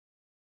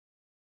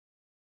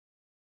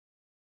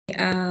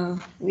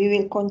we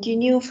will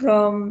continue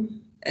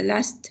from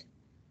last.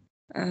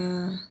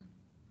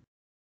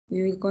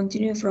 We will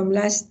continue from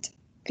last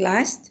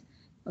class.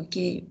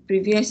 Okay,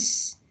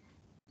 previous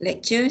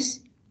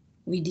lectures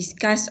we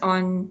discussed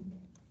on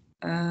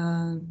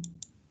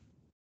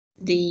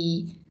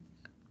the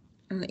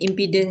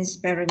impedance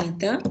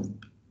parameter.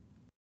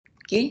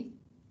 Okay,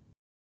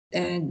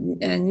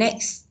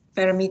 next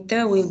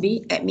parameter will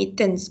be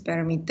admittance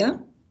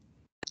parameter.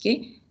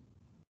 Okay,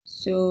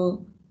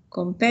 so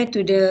compared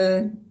to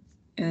the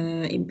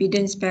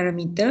impedance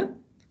parameter,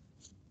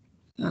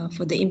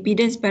 for the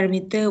impedance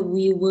parameter,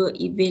 we were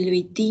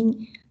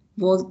evaluating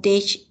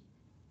voltage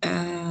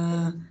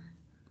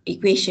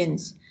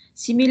equations.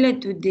 Similar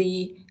to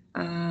the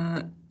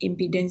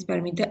impedance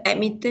parameter,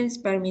 admittance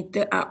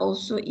parameter are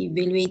also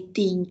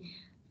evaluating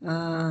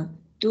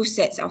two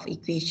sets of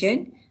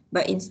equation,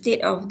 but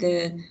instead of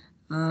the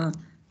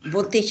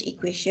voltage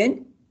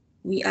equation,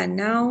 we are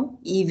now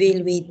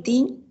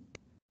evaluating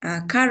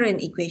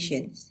current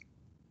equations,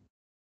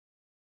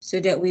 so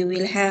that we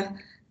will have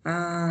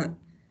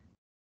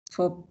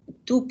for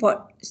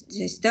two-port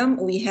system,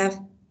 we have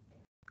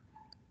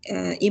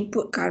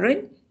input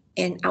current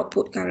and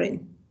output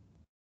current.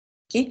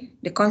 Okay,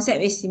 the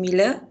concept is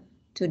similar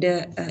to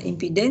the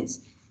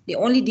impedance. The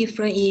only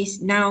difference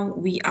is now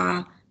we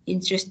are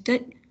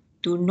interested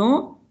to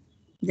know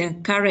the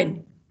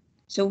current.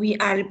 So we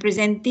are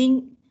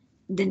representing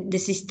the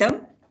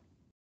system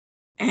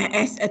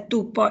as a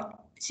two-port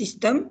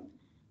system,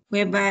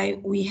 whereby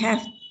we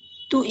have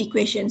two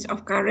equations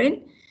of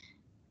current,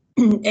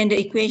 and the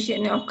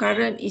equation of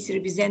current is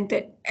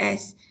represented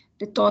as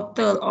the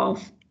total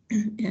of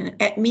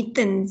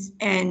admittance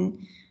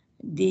and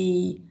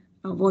the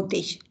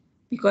voltage,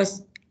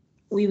 because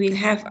we will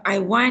have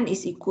I1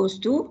 is equals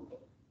to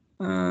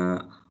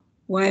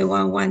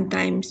Y11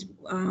 times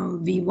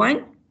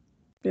V1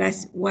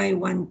 plus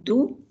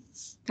Y12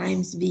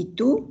 times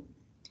V2,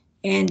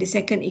 and the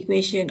second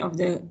equation of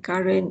the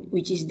current,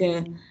 which is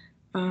the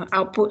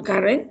output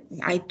current,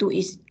 I2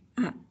 is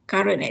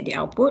current at the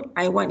output,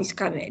 I1 is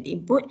current at the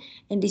input,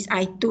 and this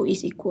I2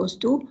 is equals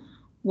to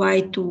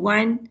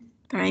Y21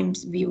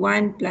 times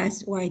V1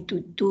 plus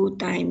Y22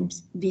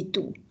 times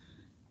V2.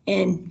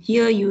 And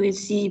here you will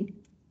see,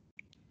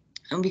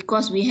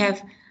 because we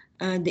have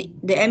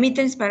the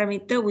admittance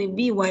parameter will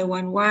be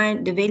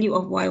Y11, the value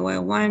of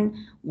Y11,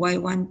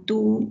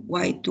 Y12,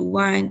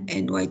 Y21,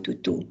 and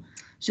Y22.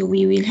 So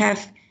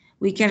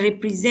we can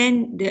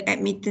represent the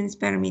admittance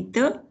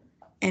parameter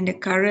and the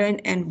current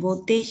and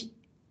voltage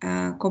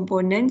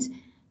components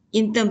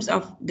in terms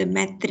of the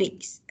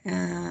matrix,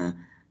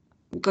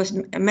 because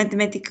a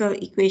mathematical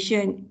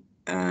equation,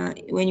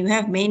 when you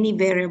have many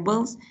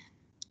variables,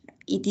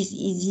 it is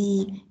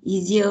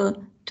easier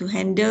to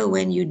handle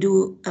when you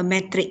do a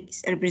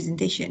matrix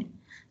representation.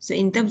 So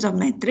in terms of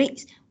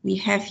matrix, we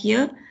have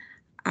here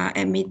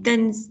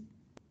admittance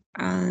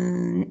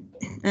Y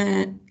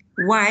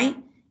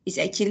is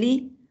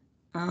actually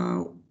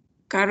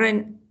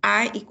current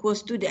I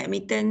equals to the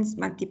admittance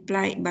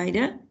multiplied by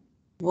the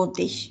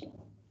voltage.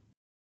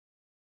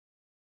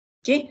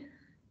 Okay,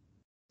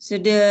 so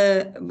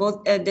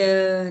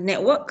the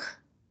network,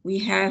 we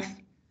have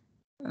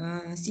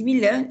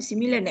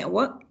similar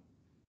network,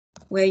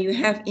 where you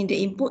have in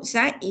the input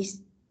side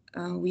is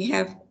we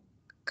have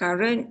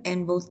current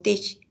and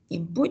voltage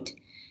input.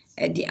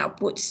 At the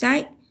output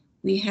side,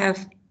 we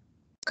have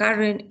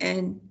current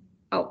and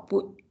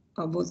output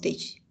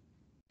voltage,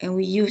 and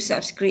we use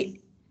subscript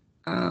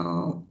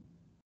 1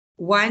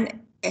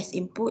 as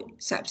input,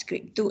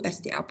 subscript 2 as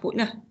the output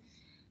lah.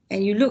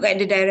 And you look at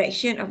the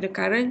direction of the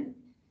current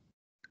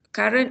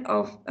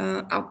of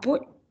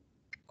output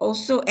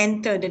also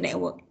enter the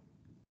network.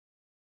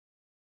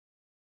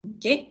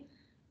 Okay,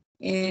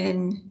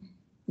 and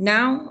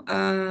now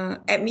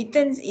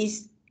admittance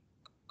is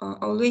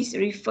always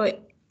referred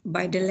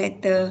by the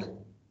letter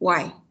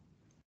Y.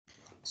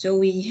 So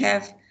we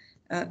have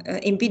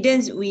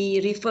impedance,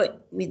 we referred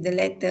with the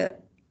letter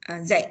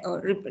Z,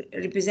 or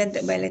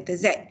represented by letter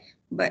Z,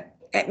 but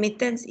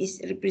admittance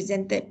is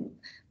represented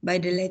by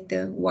the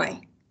letter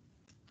Y.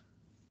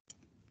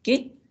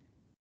 Okay,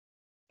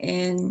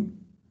 and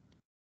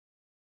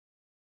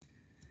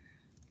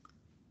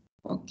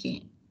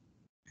okay,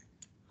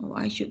 oh,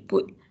 I should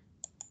put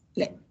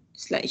like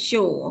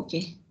slideshow.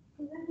 Okay.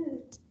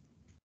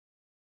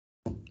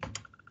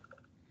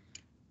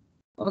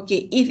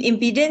 Okay, if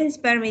impedance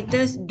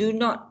parameters do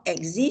not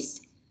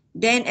exist,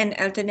 then an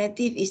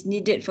alternative is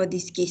needed for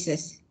these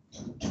cases.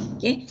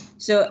 Okay,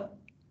 so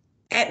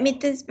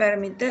admittance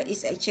parameter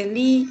is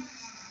actually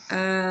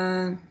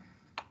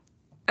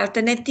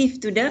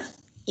alternative to the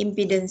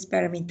impedance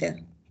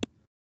parameter.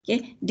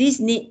 Okay, this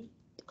need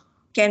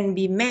can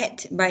be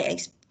met by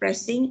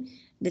expressing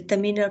the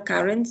terminal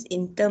currents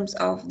in terms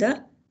of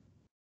the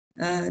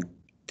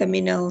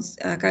terminals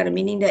current,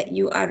 meaning that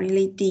you are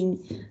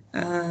relating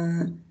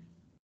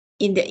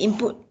in the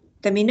input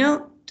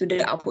terminal to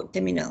the output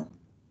terminal.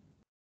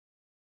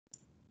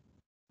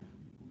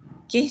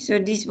 Okay, so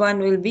this one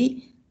will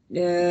be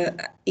the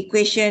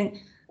equation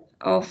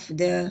of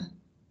the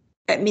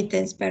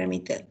admittance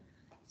parameter.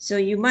 So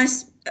you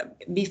must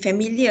be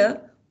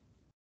familiar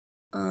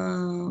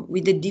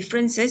with the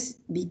differences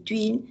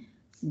between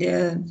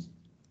the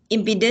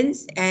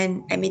impedance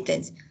and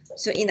admittance.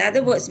 So in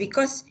other words,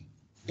 because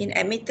in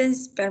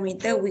admittance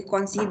parameter, we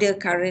consider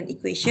current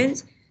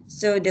equations.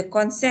 So the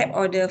concept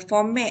or the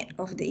format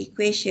of the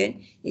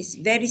equation is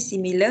very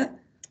similar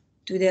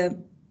to the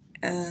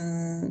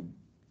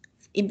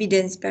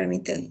impedance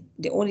parameter.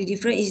 The only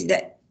difference is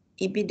that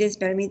impedance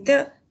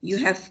parameter, you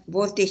have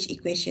voltage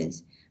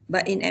equations.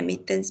 But in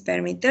admittance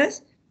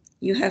parameters,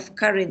 you have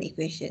current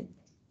equation.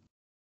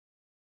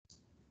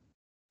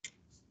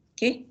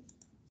 Okay.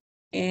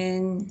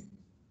 And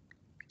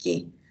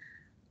okay.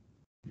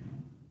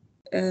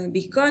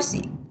 Because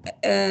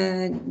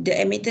the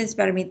admittance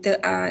parameter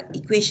are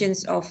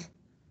equations of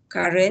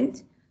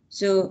current,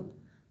 so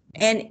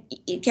and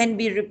it can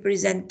be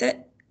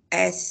represented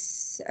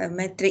as a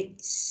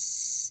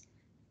matrix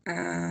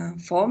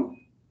form.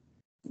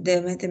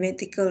 The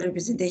mathematical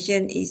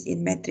representation is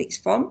in matrix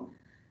form,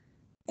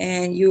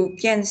 and you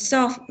can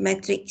solve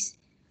matrix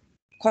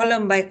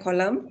column by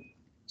column.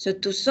 So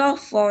to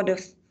solve for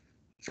the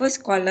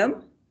first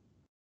column,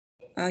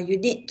 you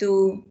need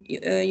to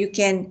you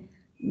can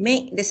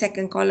make the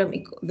second column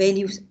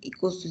values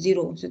equals to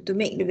 0. So to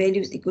make the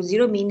values equal to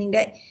 0, meaning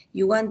that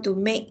you want to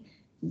make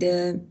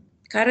the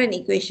current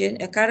equation,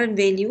 current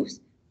values,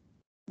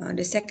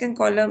 the second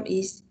column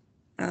is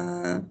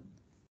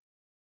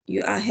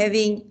you are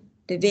having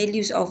the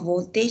values of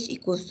voltage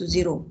equals to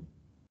 0.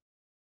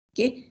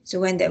 Okay, so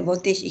when that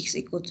voltage is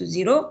equal to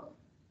 0,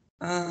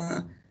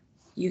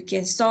 you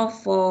can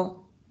solve for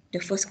the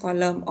first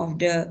column of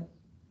the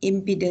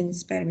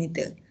impedance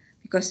parameter,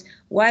 because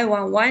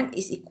Y11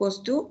 is equals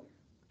to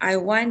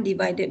I1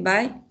 divided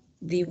by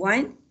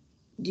V1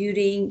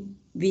 during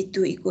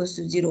V2 equals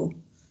to 0.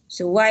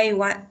 So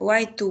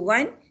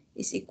Y21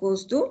 is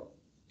equals to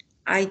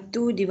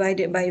I2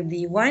 divided by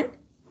V1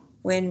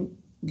 when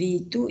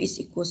V2 is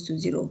equals to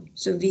 0.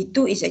 So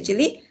V2 is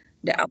actually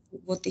the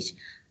output voltage.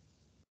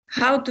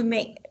 How to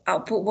make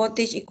output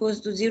voltage equals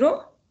to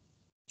 0?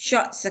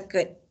 Short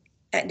circuit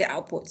at the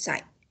output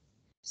side.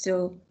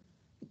 So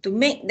to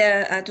make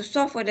the to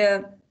solve for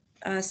the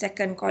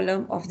second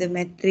column of the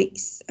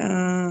matrix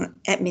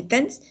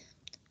admittance,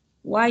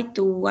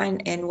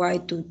 Y21 and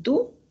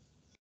Y22,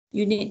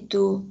 you need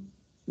to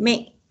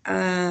make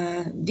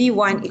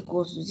V1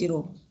 equals to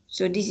 0.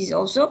 So this is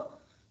also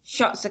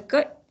short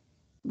circuit,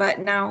 but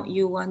now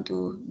you want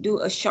to do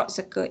a short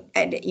circuit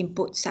at the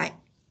input side.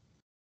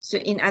 So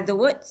in other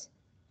words,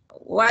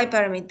 Y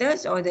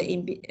parameters or the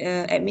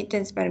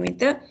admittance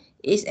parameter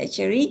is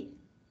actually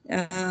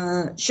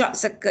short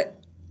circuit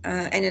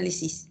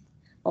analysis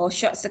or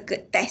short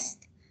circuit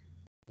test.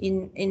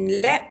 In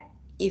lab,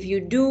 if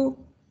you do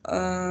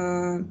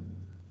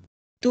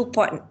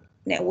two-port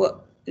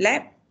network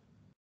lab,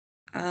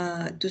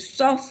 to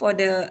solve for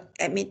the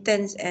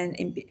admittance and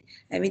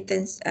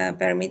admittance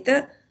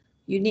parameter,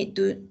 you need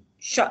to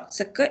short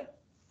circuit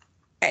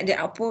at the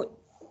output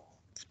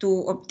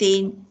to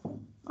obtain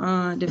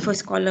the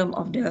first column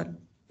of the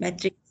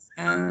matrix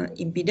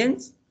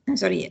impedance,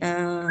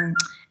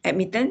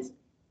 admittance.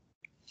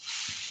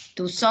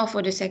 To solve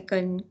for the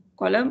second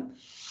column,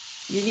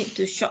 you need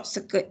to short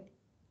circuit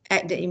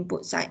at the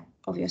input side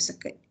of your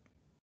circuit.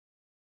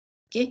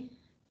 Okay,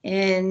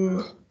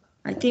 and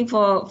I think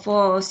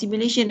for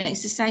simulation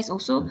exercise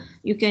also,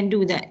 you can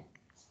do that.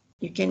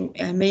 You can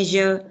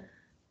measure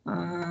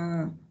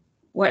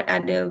what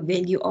are the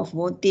value of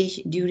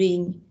voltage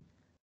during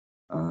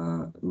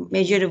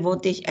measure the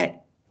voltage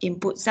at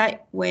input side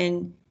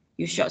when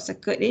you short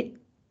circuit it,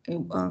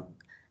 and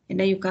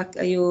then you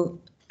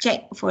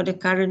check for the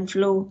current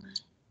flow.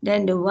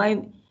 Then the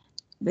Y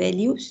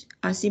values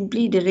are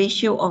simply the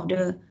ratio of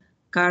the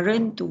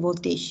current to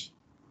voltage.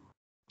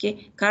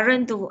 Okay,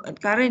 current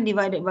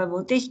divided by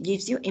voltage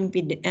gives you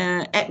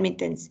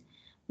admittance.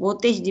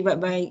 Voltage divided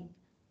by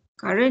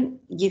current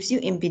gives you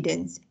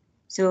impedance.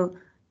 So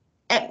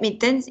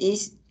admittance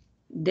is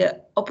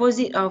the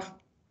opposite of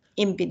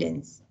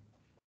impedance.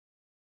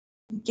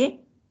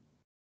 Okay,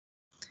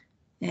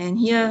 and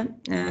here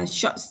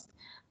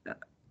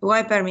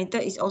Y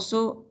parameter is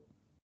also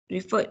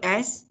referred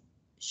as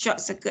short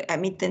circuit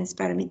admittance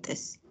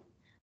parameters.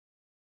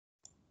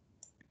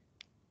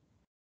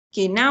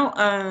 Okay, now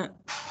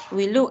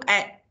we look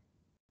at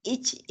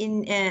each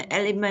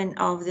element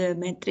of the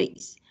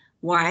matrix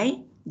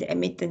Y, the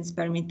admittance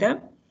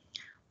parameter.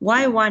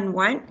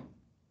 Y11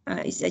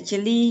 is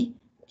actually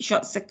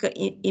short circuit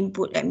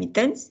input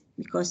admittance,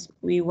 because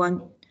we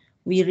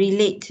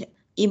relate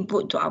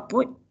input to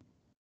output,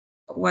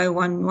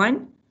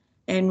 Y11,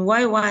 and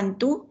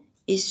Y12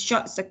 is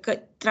short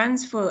circuit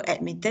transfer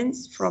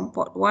admittance from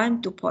port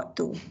 1 to port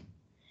 2,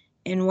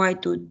 and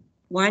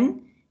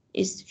Y21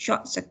 is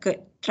short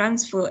circuit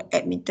transfer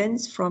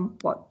admittance from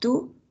port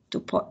 2 to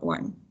port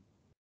 1.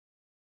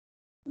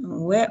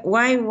 Where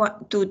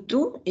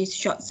Y22 is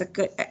short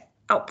circuit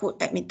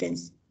output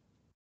admittance.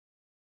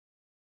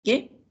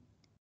 Okay,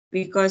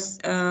 because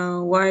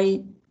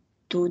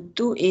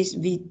Y22 is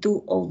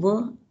V2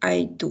 over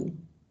I2.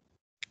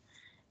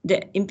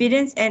 The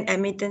impedance and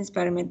admittance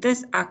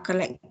parameters are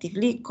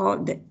collectively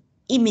called the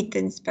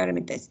immittance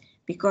parameters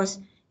because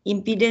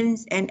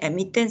impedance and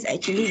admittance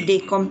actually they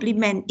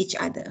complement each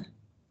other.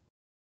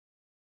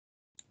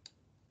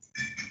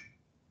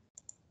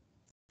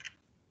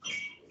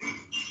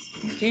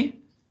 Okay.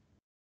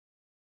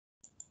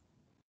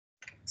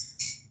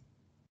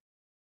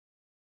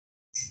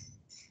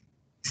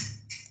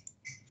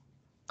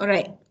 All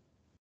right.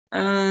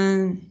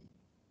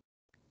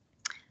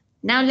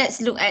 Now let's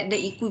look at the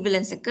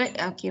equivalent circuit.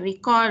 Okay,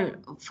 recall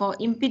for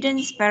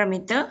impedance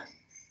parameter,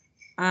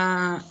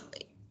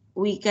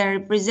 we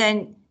can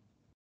represent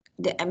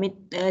the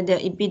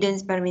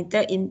impedance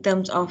parameter in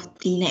terms of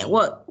the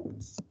network,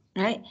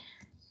 right?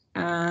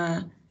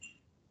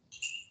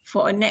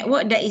 For a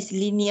network that is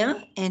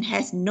linear and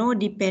has no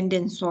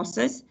dependent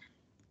sources,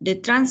 the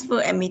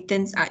transfer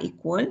admittance are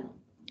equal.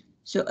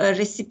 So a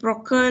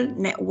reciprocal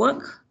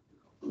network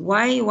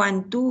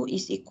Y12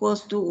 is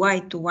equals to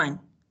Y21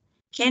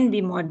 can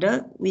be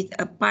modeled with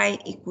a pi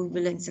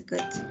equivalent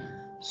circuit.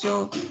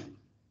 So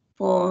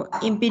for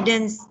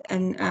impedance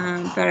and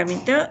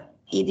parameter,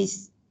 it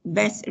is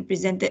best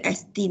represented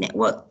as T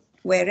network,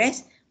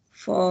 whereas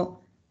for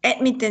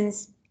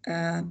admittance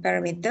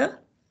parameter,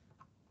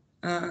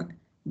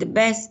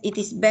 it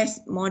is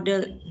best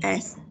modeled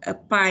as a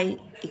pi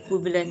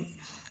equivalent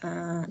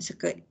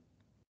circuit.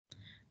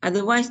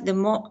 Otherwise, the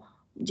more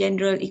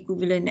general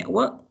equivalent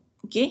network,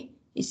 okay,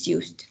 is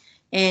used.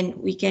 And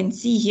we can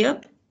see here,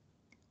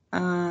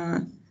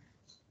 for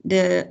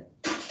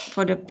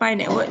the pi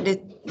network,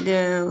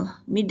 the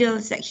middle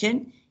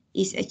section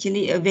is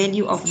actually a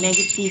value of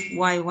negative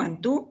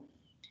Y12,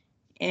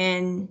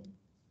 and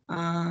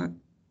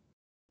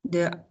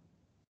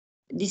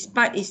this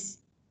part is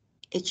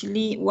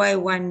actually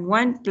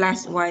Y11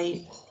 plus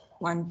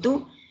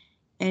Y12,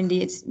 and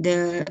it's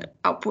the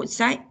output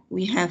side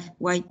we have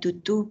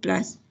Y22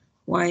 plus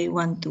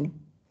Y12.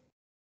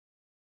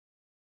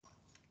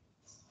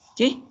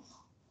 Okay,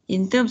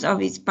 in terms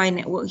of its pi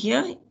network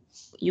here,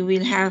 you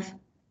will have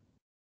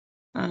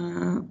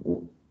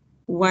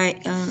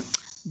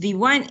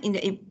V1 in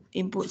the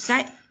input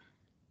side,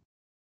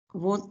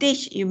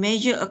 voltage you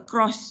measure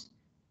across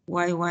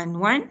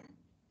Y11,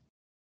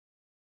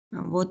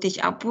 voltage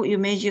output you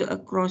measure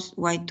across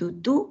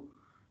Y22,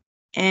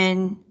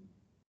 and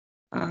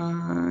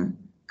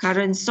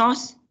current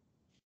source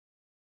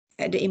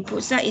at the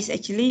input side is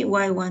actually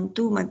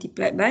Y12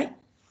 multiplied by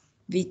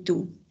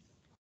V2.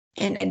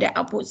 And at the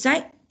output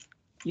side,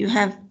 you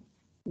have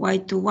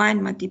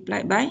Y21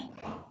 multiplied by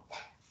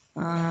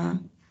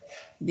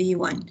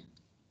V1.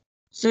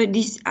 So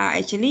these are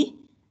actually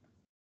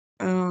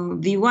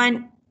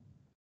V1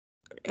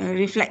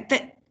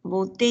 reflected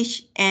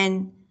voltage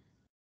and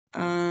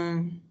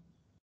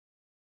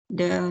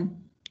the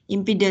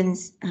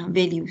impedance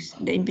values,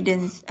 the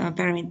impedance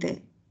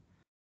parameter.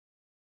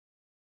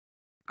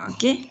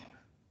 Okay.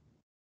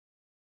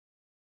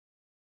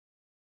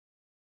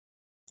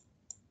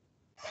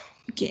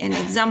 Okay, an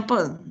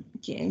example.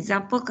 Okay,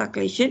 example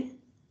calculation.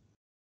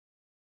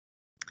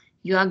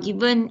 You are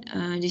given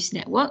this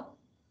network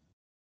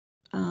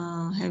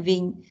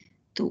having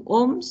 2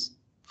 ohms,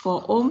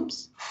 4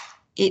 ohms,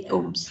 8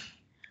 ohms.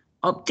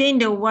 Obtain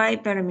the Y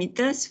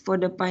parameters for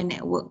the pi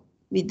network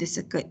with the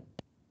circuit.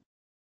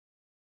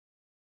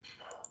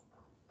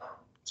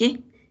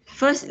 Okay,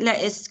 first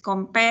let us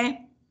compare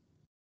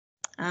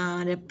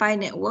the pi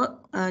network,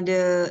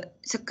 the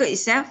circuit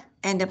itself,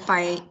 and the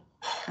pi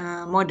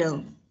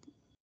model.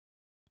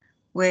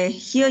 Where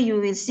here you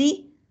will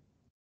see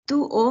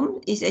 2 ohm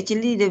is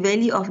actually the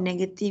value of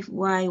negative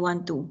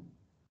Y12.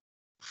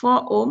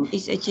 4 ohm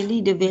is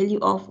actually the value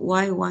of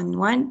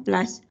Y11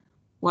 plus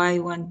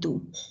Y12.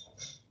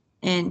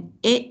 And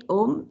 8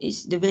 ohm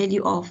is the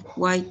value of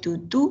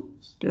Y22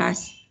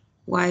 plus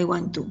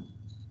Y12.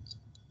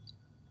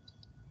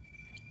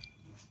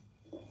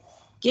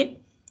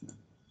 Okay.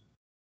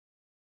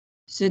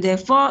 So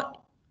therefore,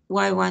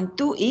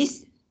 Y12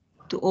 is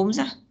 2 ohms.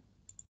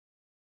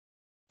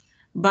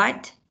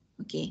 But,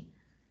 okay,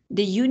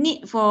 the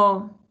unit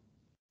for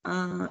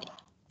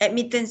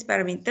admittance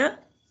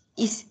parameter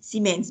is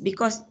Siemens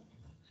because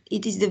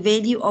it is the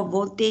value of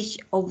voltage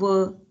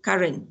over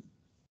current.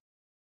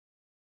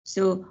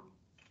 So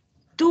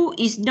 2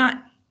 is not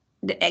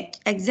the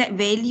exact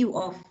value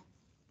of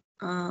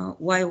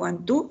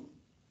Y12.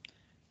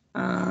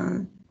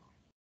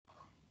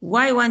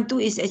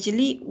 Y12 is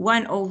actually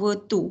 1 over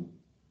 2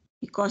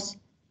 because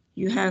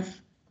you have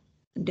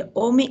the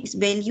ohmics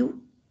value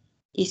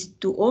is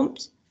 2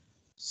 ohms.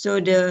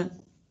 So the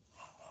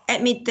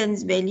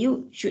admittance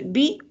value should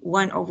be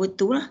 1 over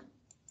 2 lah.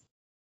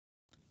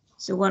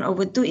 So 1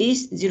 over 2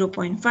 is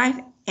 0.5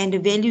 and the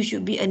value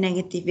should be a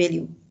negative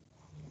value.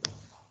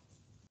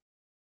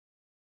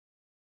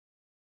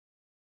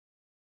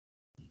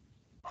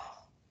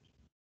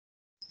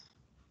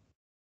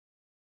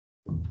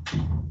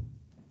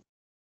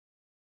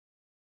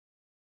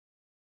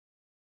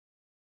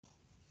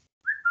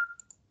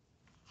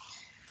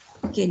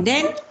 Okay,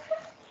 then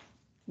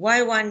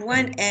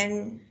Y11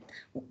 and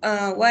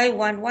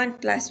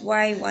y11 plus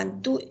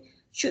y12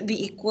 should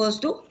be equals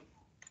to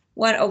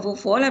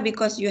 1/4 lah,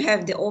 because you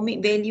have the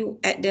ohmic value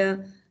at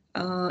the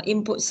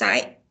input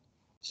side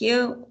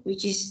here,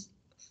 which is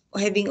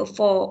having a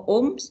 4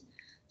 ohms.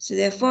 So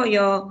therefore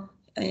your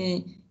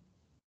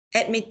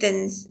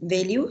admittance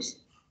values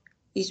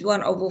is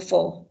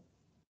 1/4.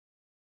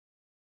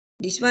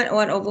 This one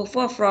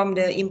 1/4 from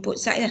the input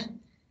side lah.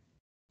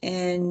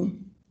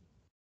 And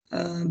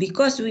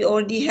because we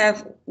already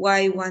have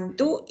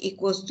y12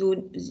 equals to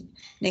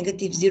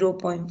negative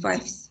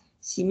 0.5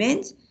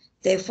 Siemens,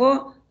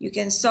 therefore you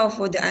can solve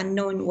for the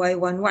unknown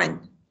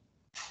y11,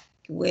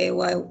 where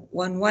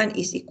y11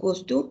 is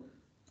equals to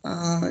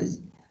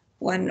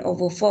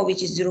 1/4,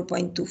 which is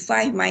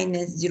 0.25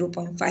 minus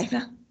 0.5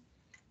 lah.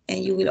 And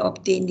you will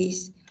obtain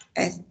this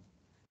as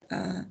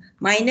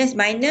minus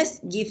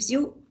gives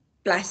you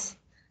plus.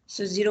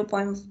 So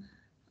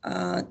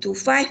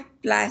 0.25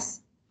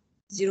 plus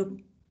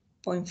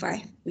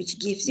 0.5, which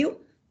gives you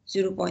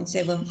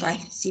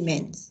 0.75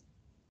 Siemens.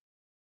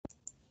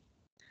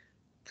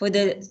 For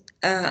the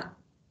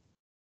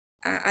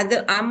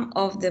other arm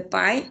of the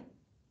pi,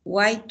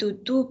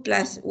 y22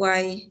 plus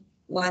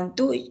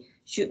y12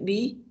 should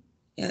be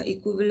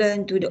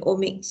equivalent to the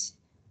ohmics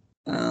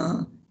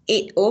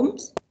 8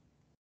 ohms,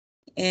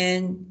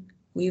 and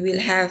we will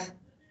have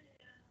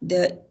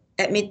the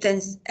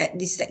admittance at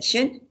this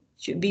section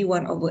should be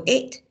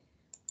 1/8,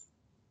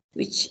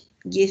 which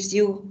gives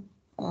you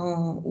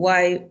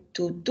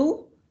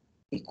y22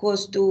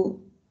 equals to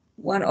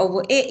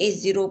 1/8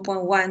 is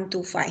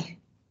 0.125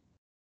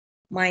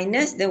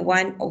 minus the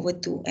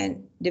 1/2,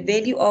 and the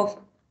value of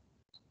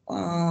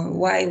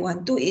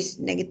y12 is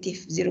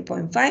negative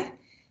 0.5.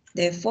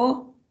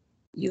 Therefore,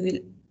 you will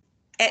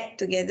add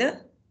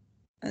together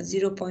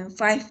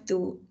 0.5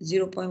 to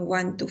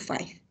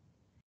 0.125.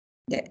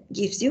 That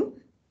gives you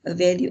a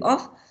value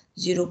of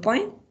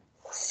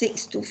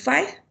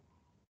 0.625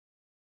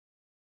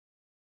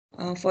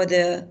 for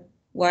the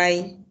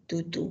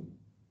y22.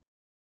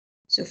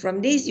 So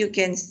from this you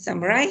can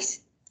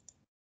summarize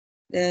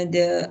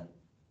the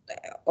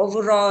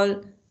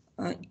overall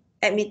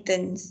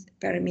admittance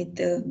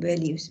parameter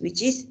values,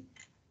 which is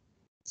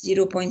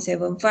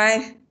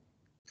 0.75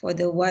 for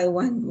the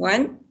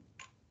y11,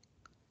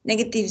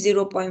 negative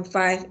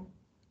 0.5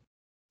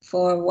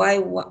 for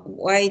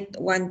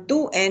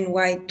y12 and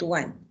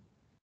y21.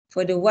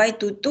 For the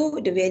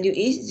y22, the value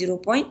is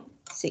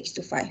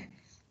 0.625.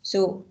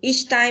 So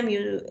each time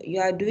you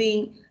are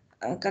doing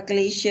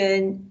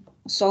calculation,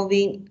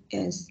 solving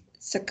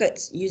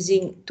circuits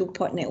using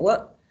two-port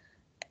network,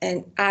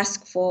 and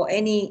ask for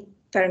any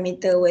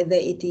parameter, whether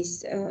it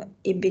is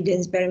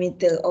impedance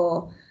parameter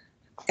or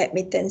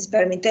admittance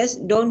parameters,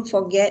 don't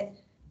forget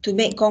to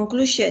make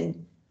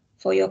conclusion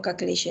for your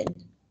calculation.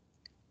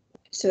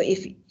 So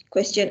if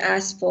question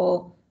asks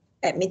for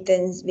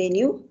admittance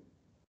value,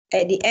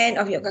 at the end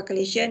of your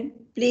calculation,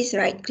 please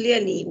write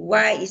clearly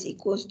y is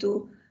equals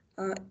to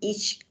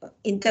each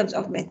in terms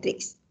of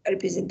matrix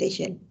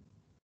representation.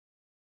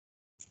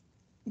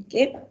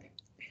 Okay.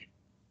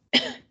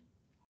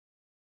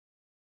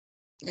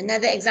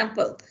 Another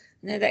example,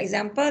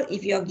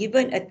 if you are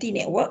given a T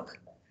network,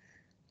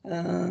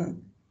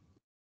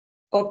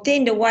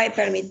 obtain the Y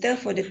parameter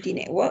for the T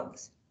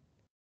networks.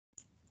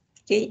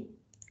 Okay,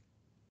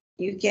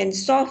 you can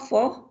solve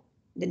for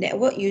the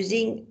network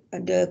using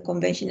the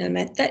conventional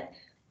method,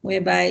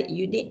 whereby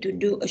you need to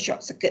do a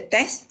short circuit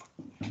test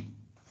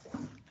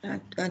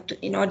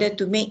in order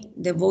to make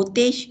the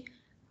voltage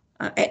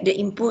at the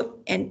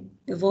input and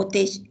the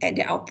voltage at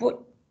the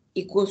output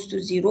equals to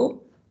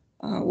 0,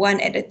 one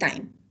at a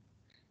time,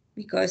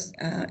 because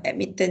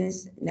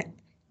admittance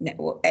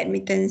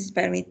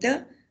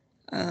parameter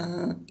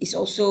is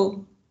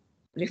also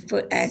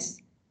referred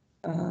as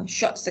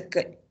short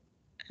circuit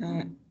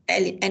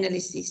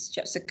analysis,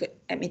 short circuit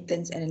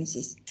admittance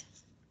analysis.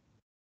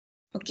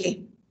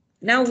 Okay,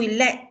 now we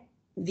let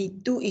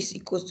V2 is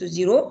equals to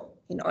 0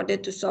 in order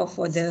to solve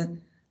for the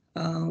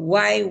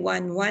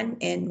Y11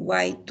 and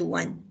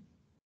Y21.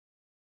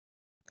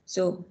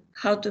 So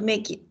how to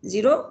make it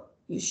 0?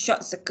 You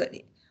short circuit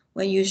it.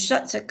 When you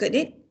short circuit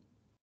it,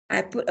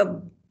 I put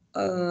a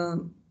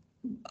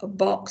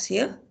box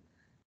here.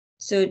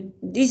 So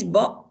this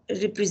box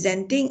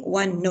representing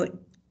one node.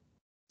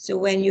 So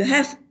when you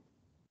have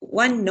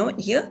one node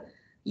here,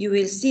 you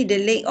will see the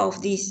leg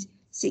of this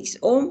 6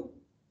 ohm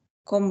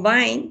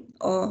combined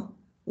or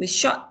we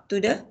short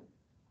to the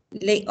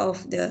leg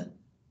of the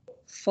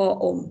 4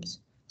 ohms.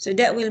 So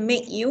that will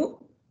make you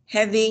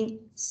having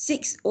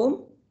 6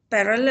 ohm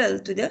parallel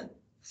to the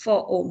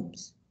 4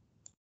 ohms.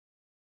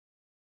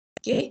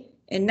 Okay,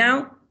 and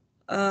now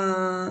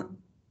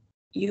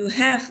you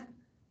have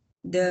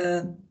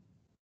the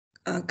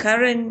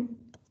current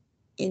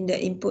in the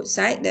input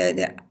side,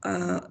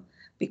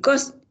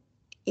 because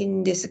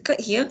in the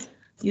circuit here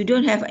you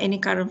don't have any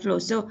current flow.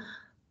 So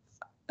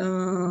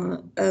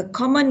a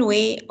common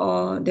way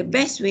or the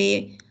best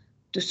way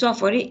to solve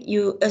for it,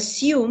 you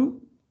assume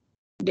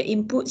the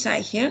input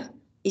side here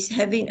is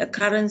having a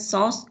current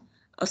source,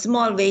 a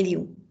small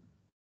value,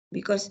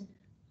 because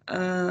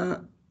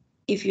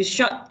if you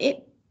short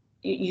it,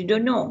 you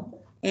don't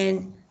know,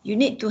 and you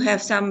need to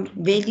have some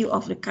value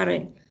of the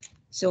current.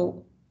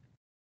 So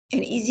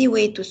an easy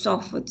way to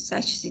solve for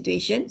such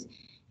situations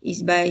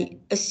is by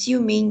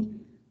assuming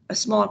a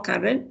small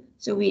current.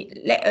 So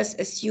let us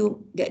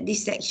assume that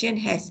this section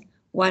has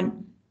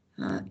 1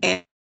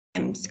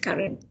 amps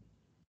current,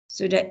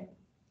 so that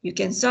you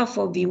can solve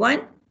for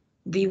V1.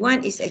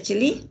 V1 is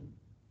actually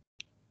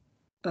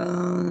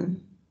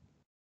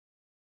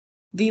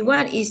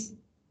V1 is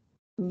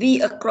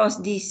V across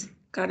this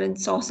current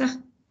source,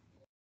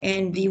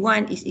 and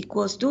V1 is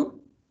equals to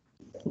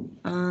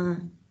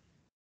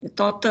the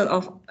total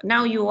of,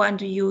 now you want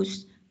to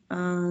use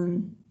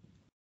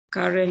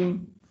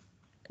current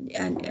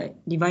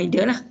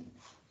divider lah.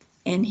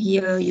 And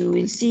here you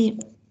will see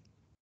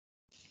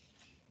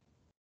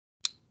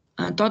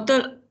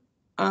total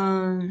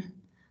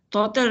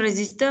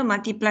resistor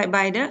multiplied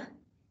by the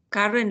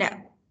current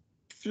that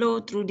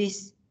flow through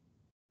this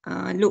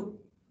loop.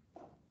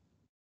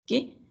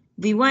 Okay,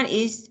 V1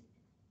 is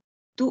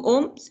 2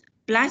 ohms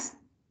plus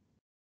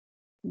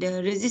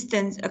the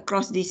resistance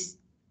across this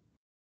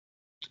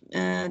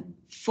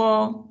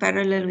 4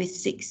 parallel with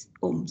 6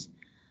 ohms.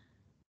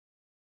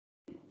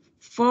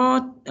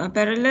 4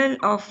 parallel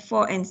of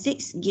 4 and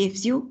 6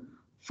 gives you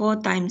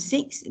 4 times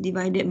 6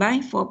 divided by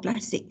 4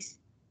 plus 6.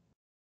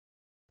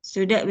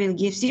 So that will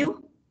gives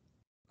you,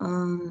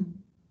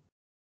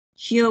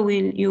 here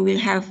you will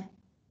have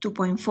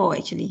 2.4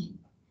 actually.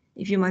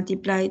 If you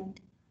multiply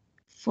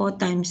 4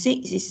 times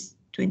 6 is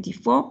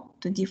 24,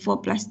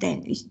 24 plus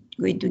 10 is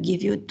going to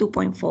give you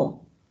 2.4.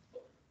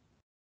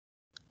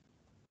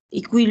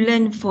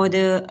 Equivalent for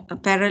the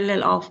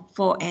parallel of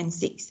 4 and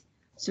 6.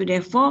 So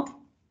therefore,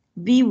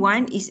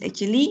 V1 is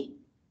actually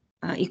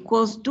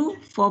equals to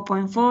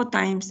 4.4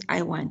 times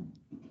I1.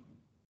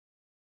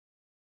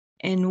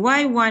 And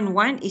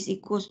Y11 is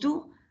equals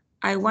to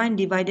I1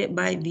 divided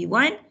by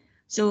V1.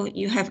 So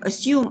you have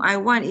assumed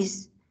I1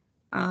 is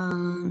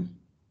 1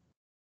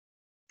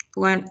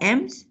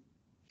 amps.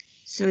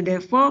 So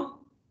therefore,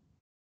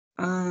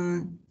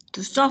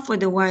 to solve for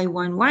the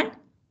Y11,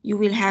 you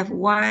will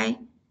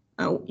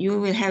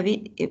have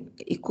it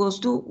equals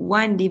to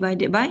 1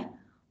 divided by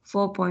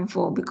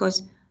 4.4,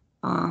 because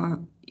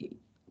I1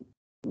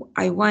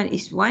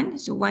 is 1,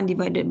 so 1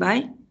 divided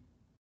by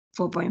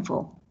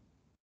 4.4,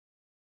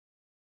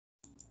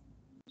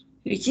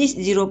 which is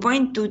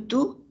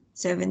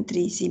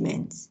 0.2273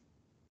 Siemens.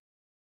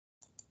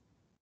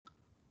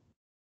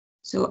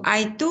 So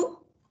I2,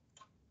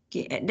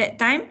 okay, at that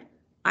time,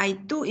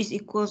 I2 is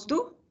equals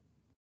to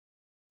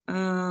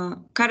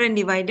current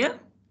divider,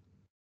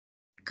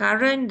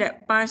 current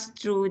that passed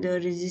through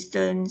the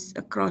resistance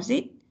across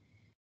it,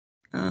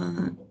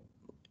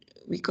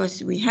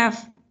 because we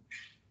have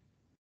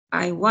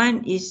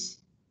I1 is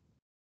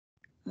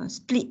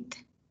split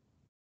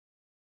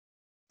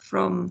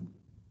from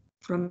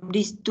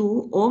these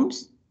 2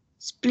 ohms,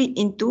 split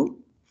into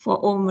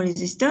 4 ohm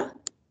resistor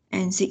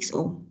and 6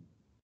 ohm.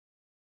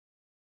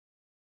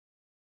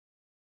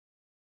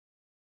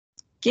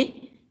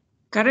 Okay,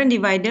 current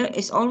divider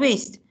is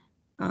always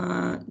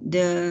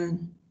the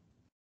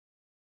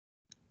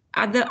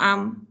other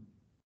arm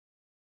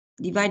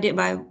divided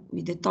by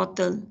with the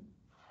total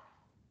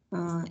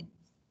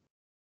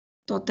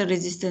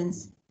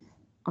resistance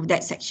of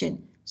that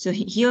section. So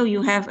here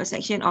you have a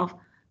section of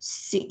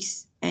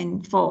 6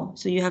 and 4,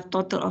 so you have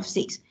total of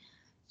 6.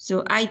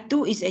 So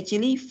I2 is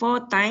actually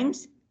 4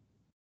 times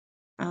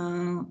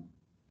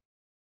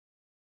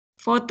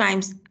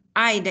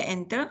I the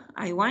enter,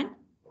 I1,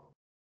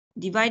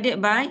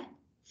 divided by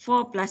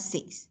 4 plus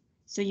 6.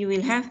 So you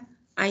will have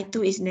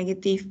I2 is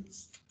negative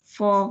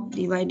 4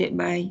 divided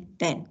by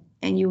 10.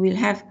 And you will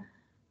have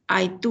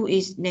I2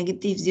 is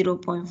negative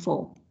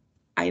 0.4,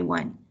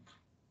 I1.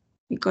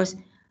 Because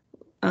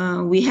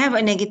we have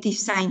a negative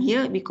sign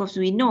here, because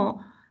we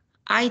know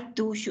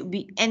I2 should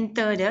be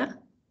enter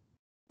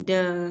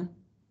the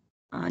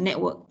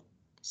network.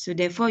 So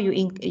therefore you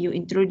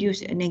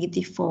introduce a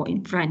negative 4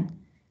 in front.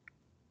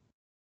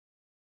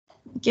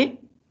 Okay.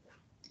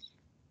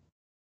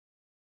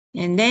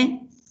 And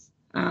then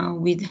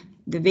with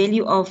the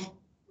value of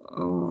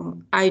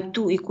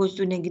I2 equals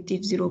to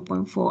negative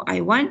 0.4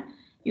 I1,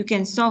 you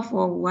can solve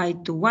for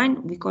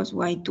Y21, because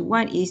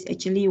Y21 is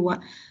actually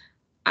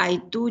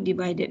I2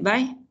 divided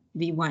by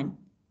V1.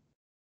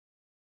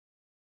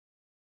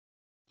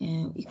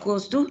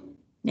 Equals to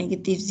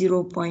negative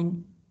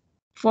 0.4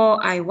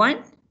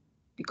 I1,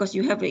 because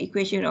you have the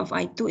equation of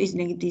I2 is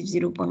negative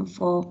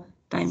 0.4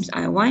 times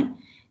I1,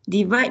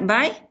 divide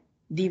by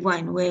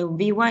V1, where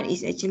V1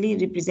 is actually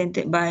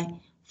represented by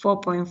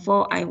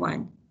 4.4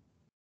 I1.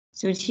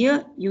 So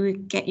here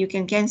you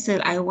can cancel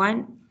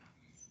I1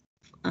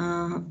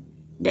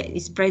 that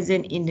is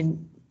present in the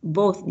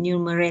both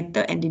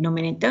numerator and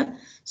denominator.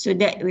 So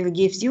that will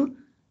gives you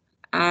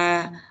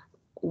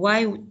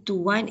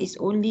Y21 is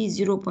only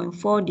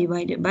 0.4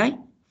 divided by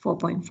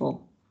 4.4,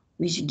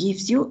 which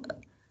gives you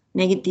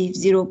negative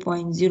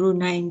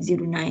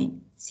 0.0909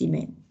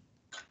 Siemens.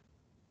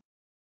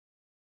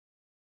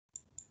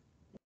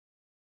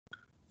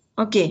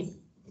 Okay.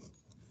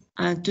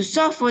 To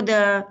solve for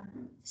the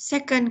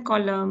second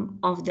column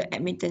of the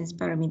admittance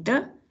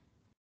parameter,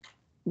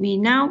 we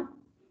now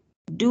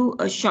do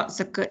a short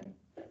circuit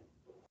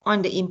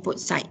on the input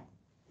side.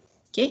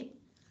 Okay.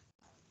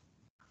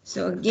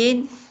 So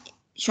again,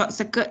 short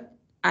circuit,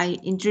 I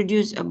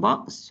introduce a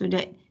box so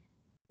that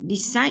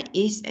this side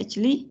is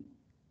actually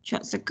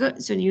short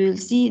circuit. So you will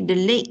see the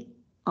leg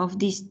of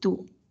these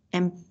 2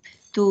 ohm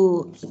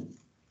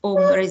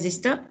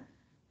resistor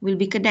will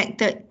be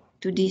connected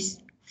to this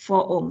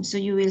 4 ohm. So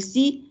you will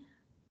see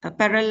a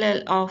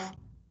parallel of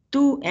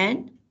 2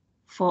 and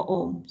 4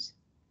 ohms.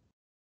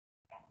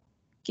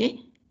 Okay,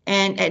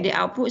 and at the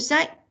output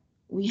side,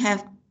 we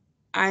have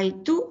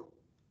I2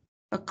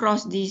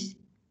 across this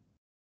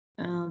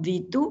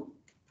V2,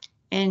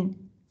 and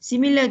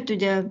similar to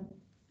the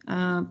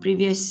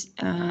previous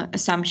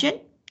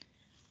assumption,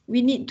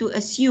 we need to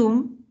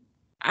assume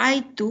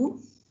I2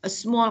 a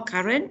small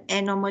current,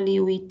 and normally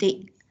we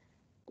take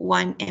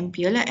 1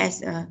 ampere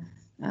as a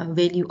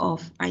value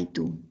of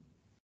I2.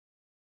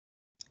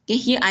 Okay,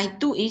 here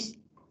I2 is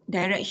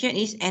direction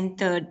is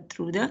entered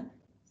through the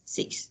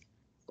 6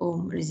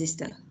 ohm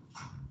resistor.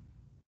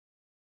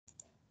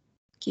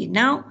 Okay,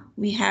 now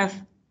we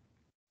have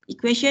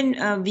equation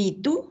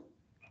V2.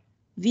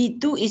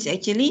 V2 is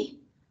actually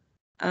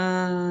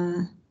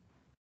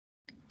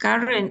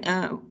current,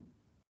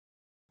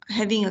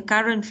 having a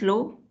current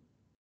flow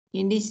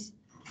in this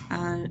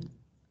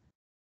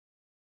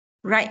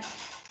right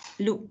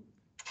loop.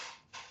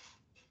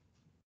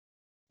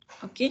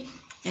 Okay,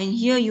 and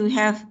here you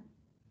have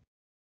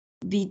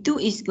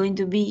V2 is going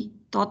to be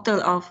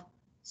total of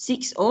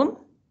 6 ohm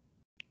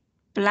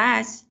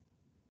plus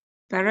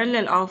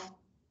parallel of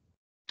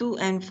 2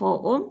 and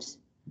 4 ohms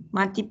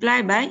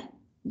multiplied by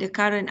the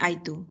current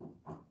I2.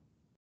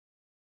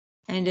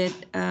 And the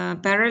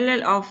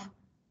parallel of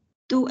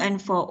 2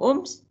 and 4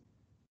 ohms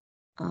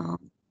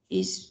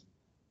is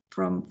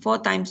from 4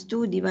 times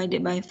 2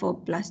 divided by 4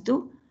 plus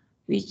 2,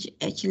 which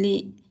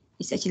actually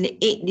is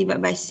 8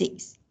 divided by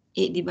 6.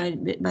 8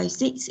 divided by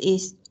 6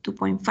 is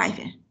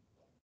 2.5.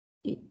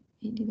 8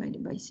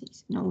 divided by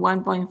 6, no,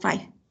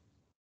 1.5.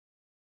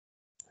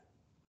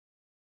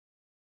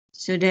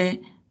 So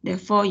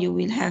therefore you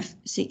will have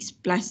 6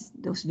 plus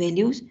those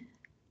values.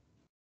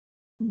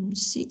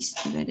 6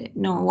 divided,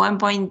 no,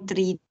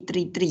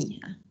 1.333.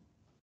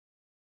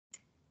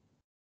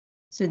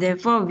 So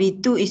therefore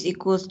V2 is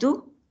equals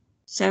to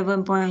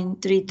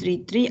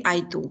 7.333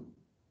 I2.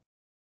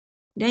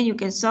 Then you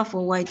can solve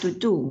for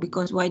Y22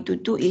 because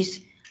Y22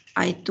 is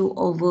I2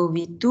 over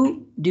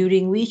V2,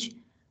 during which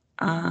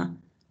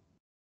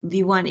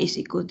V1 is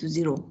equal to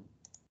 0,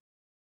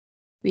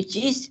 which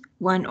is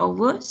 1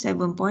 over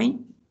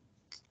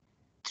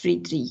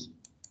 7.33.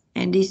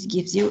 And this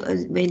gives you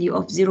a value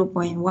of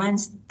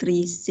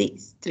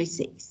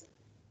 0.13636.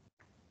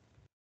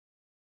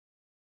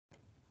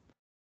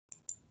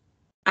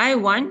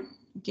 I1,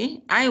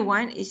 okay,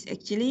 I1 is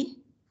actually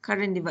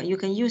current divider. You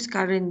can use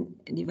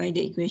current divider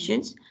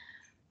equations.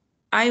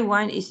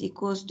 I1 is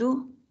equals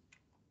to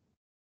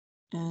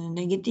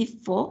negative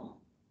 4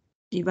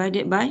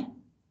 divided by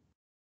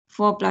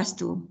 4 plus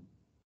 2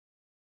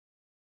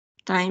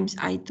 times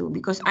I2,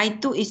 because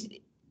I2 is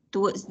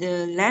towards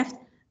the left,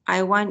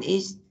 I1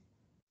 is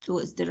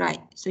towards the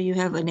right. So you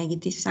have a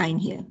negative sign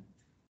here.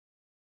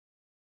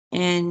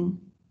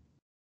 And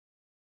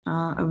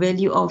a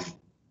value of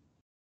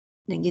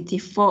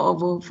negative 4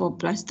 over 4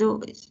 plus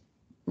 2 is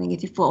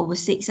negative 4 over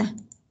 6.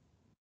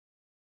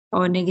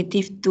 Or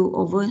negative 2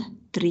 over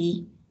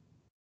 3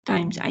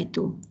 times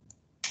I2.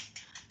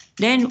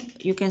 Then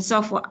you can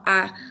solve for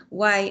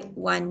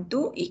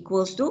Y12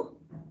 equals to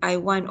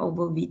I1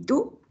 over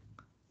V2.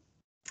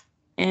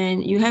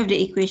 And you have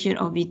the equation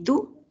of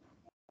V2.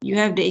 You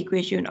have the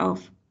equation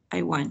of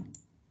I1.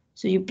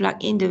 So you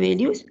plug in the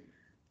values.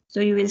 So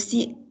you will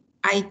see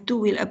I2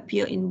 will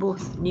appear in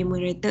both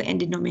numerator and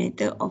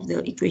denominator of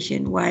the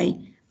equation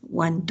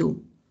Y12.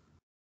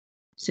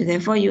 So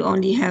therefore you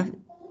only have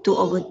 2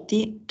 over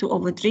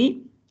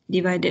 3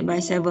 divided by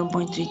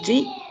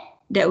 7.33.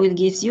 That will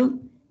give you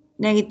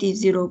negative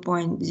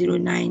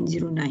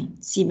 0.0909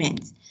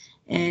 Siemens.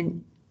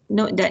 And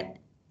note that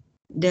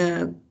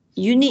the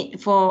unit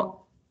for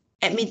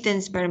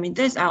admittance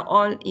parameters are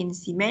all in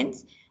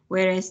Siemens,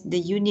 whereas the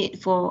unit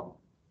for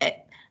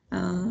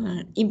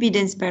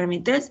impedance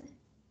parameters,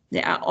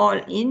 they are all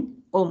in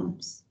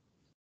ohms.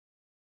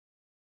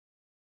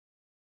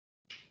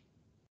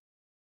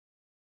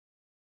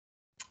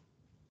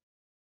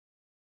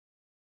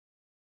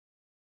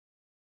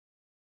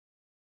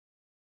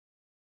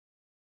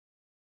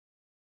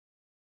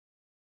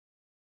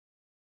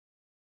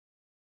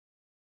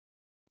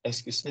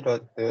 Excuse me,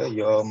 doctor,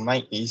 your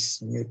mic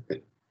is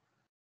muted.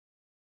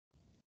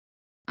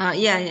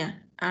 Yeah.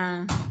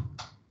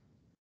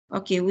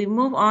 Okay, we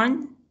move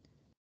on.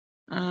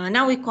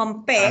 Now we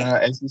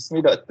compare. Excuse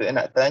me, doktor,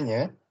 nak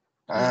tanya.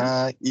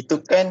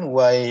 Itu kan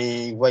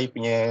Y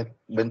punya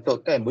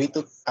bentuk kan.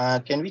 Begitu,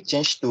 can we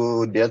change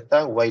to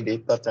delta Y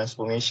data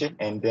transformation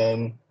and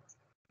then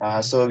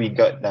so we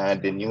got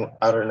the new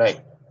R,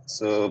 right?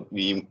 So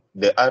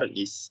the R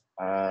is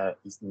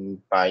in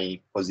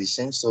pi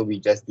position, so we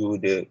just do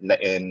the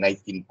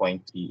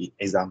 19.3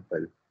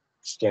 example.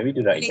 Can we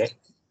do like that?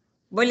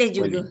 Boleh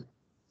juga.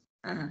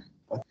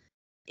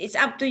 It's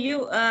up to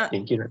you.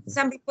 Thank you.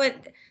 Some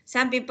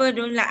people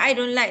don't like. I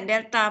don't like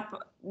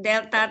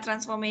delta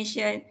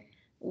transformation,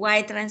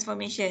 Y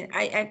transformation.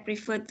 I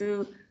prefer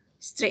to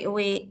straight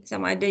away.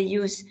 Some other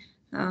use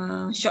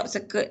short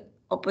circuit,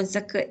 open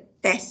circuit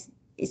test.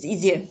 It's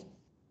easier.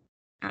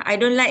 I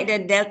don't like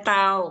the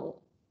delta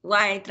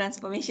Y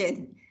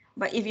transformation.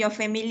 But if you're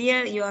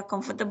familiar, you are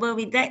comfortable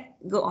with that,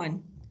 go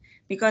on.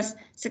 Because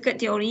circuit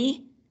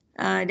theory,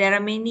 there are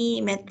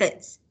many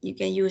methods you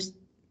can use.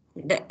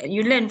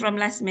 You learn from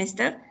last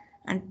semester,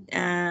 and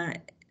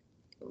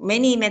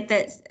many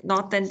methods,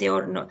 Norton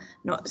theory,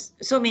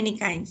 so many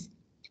kinds.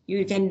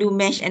 You can do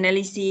mesh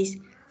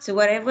analysis. So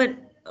whatever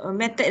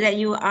method that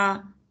you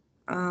are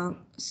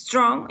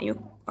strong, you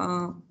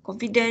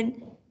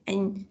confident,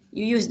 and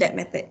you use that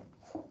method.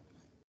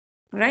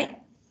 Right?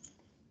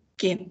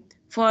 Okay.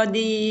 For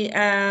the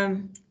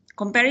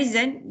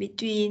comparison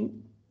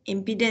between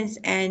impedance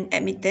and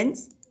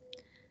admittance,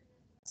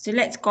 so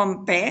let's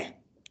compare.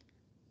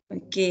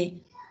 Okay,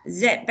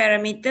 Z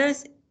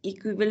parameters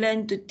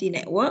equivalent to T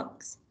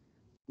networks,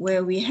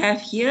 where we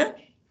have here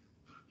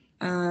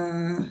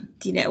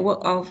T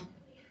network of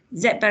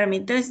Z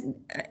parameters.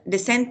 The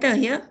center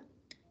here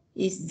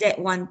is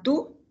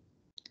Z12,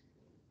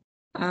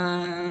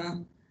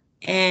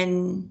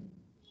 and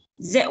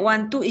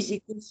Z12 is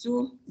equal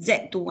to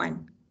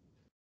Z21.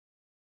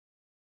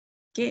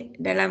 Okay,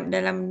 dalam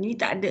ni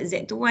tak ada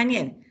Z21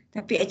 kan,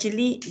 tapi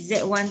actually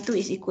Z12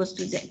 is equals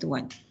to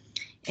Z21.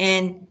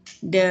 And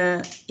the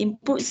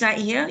input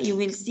side here, you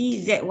will see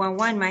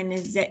Z11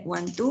 minus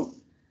Z12.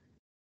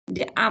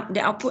 The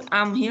output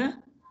arm here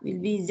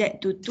will be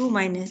Z22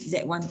 minus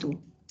Z12.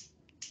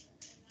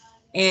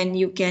 And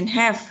you can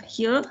have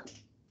here,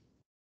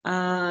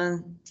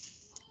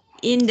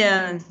 in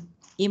the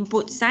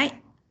input side,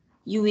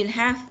 you will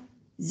have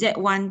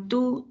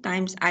Z12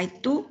 times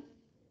I2.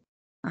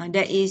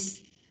 That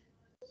is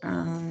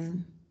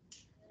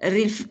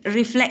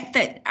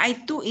reflected.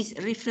 I2 is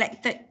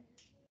reflected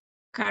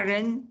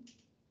current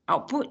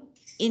output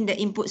in the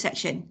input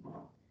section.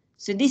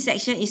 So this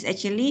section is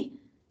actually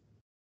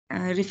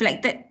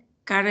reflected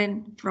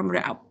current from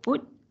the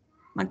output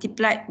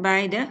multiplied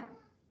by the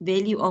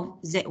value of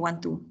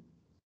Z12.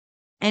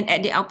 And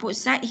at the output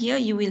side here,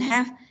 you will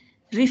have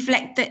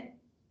reflected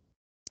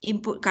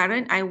input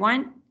current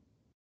I1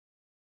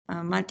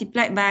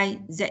 multiplied by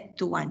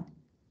Z21.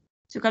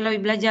 So kalau you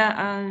belajar,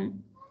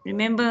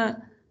 remember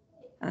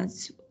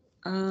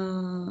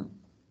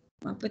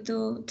apa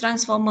tu,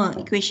 transformer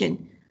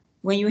equation.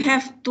 When you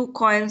have two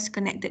coils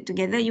connected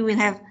together, you will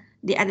have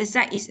the other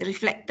side is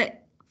reflected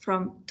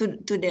from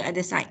to the other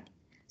side.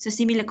 So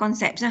similar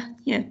concepts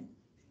here.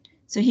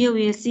 So here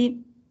we will see,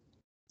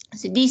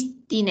 so this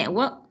T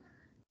network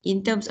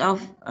in terms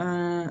of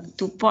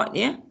two port,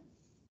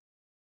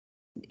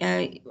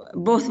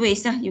 both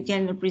ways you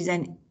can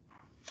represent it.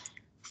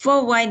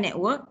 For Y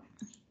network,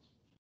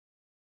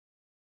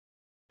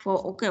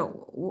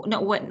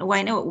 not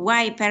Y network,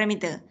 Y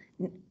parameter.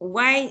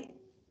 Y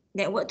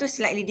network to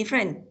slightly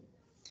different.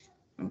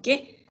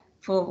 Okay,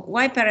 for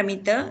Y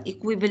parameter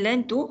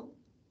equivalent to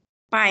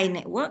pi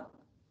network,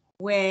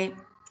 where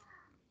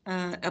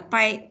a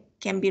pi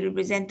can be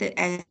represented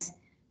as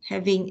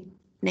having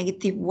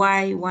negative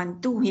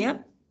Y12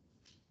 here.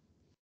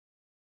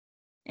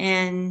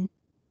 And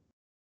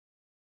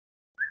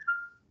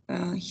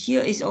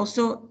here is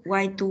also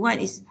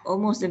Y21 is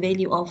almost the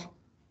value of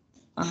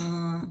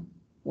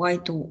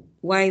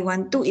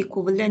Y12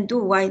 equivalent to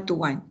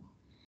Y21.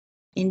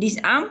 In this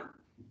arm,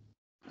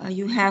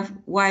 you have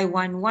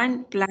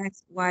Y11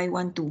 plus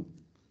Y12.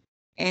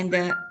 And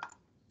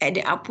at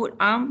the output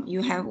arm,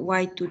 you have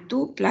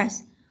Y22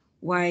 plus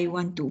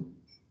Y12.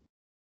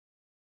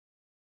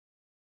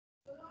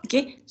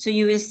 Okay, so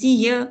you will see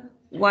here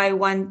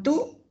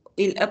Y12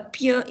 will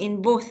appear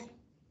in both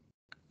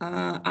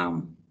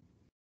arms.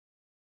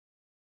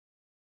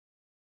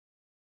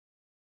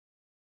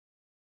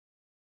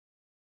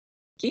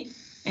 Okay,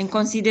 and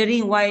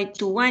considering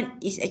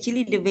Y21 is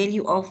actually the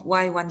value of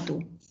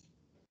Y12.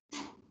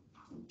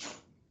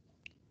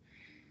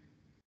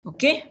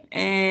 Okay,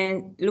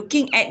 and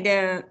looking at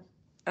the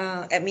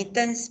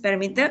admittance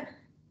parameter,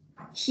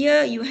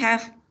 here you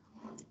have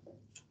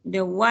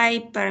the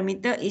Y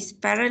parameter is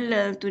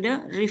parallel to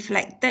the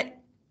reflected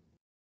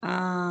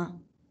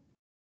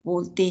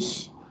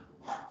voltage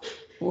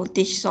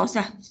source.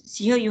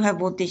 Here you have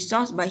voltage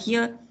source, but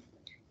here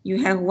you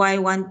have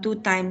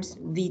Y12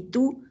 times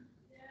V2.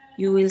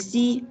 You will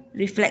see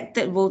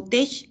reflected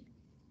voltage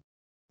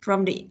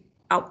from the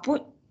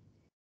output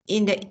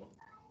in the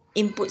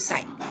input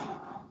side,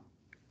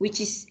 which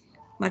is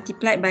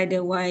multiplied by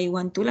the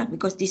Y12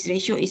 because this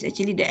ratio is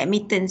actually the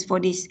admittance for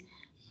this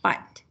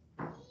part.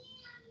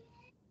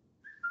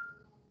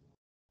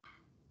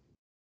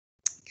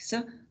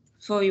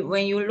 So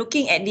when you're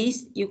looking at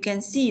this, you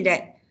can see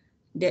that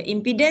the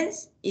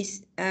impedance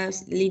is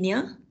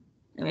linear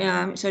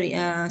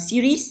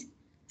series,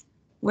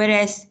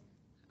 whereas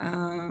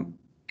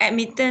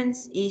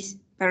admittance is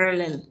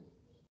parallel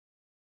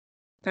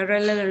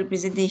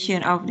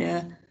representation of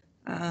the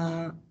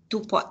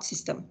two-port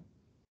system.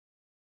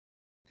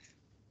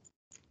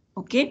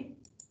 Okay.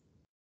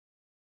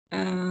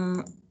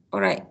 All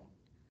right.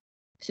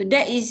 So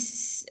that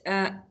is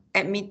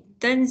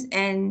admittance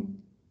and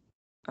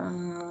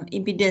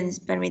impedance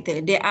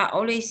parameter. They are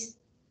always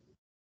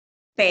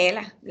pair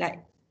lah,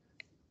 like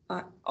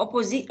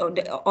opposite or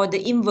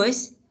the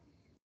inverse.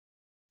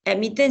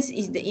 Admittance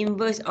is the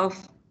inverse of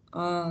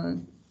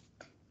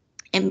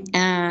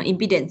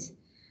impedance.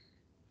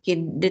 Okay,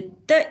 the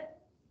third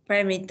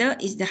parameter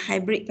is the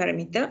hybrid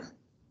parameter.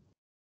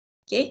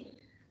 Okay,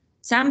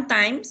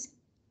 sometimes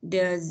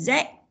the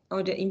Z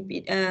or the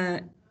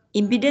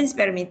impedance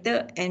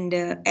parameter and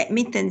the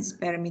admittance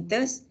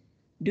parameters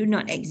do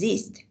not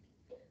exist.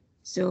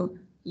 So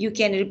you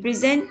can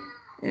represent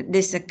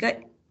the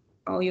circuit,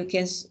 or you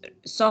can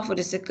solve for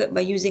the circuit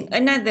by using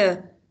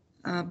another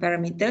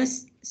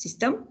parameters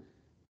system,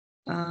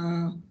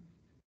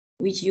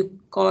 which you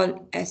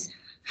call as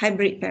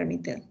hybrid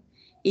parameter.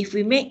 If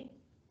we make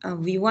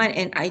V1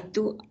 and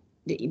I2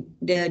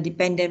 the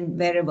dependent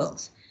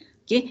variables.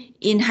 Okay,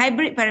 in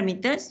hybrid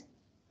parameters,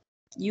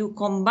 you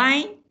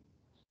combine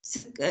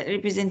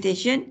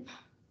representation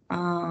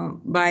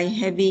by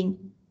having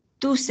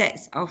two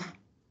sets of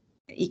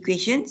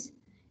equations.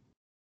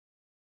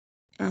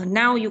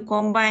 Now you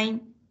combine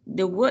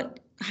the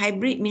word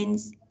hybrid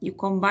means you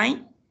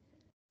combine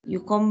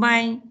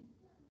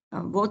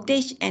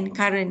voltage and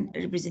current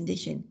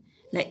representation.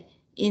 Like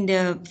in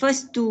the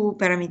first two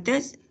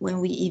parameters, when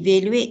we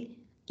evaluate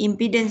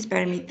impedance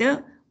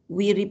parameter,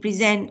 we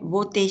represent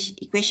voltage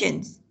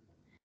equations.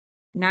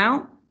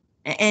 Now,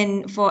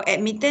 and for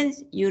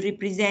admittance, you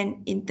represent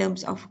in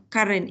terms of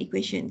current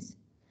equations.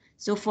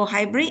 So for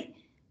hybrid,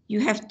 you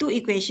have two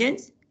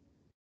equations.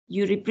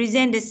 You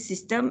represent the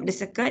system, the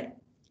circuit,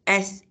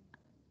 as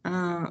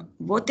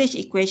voltage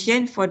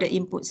equation for the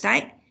input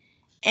side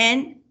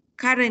and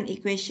current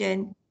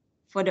equation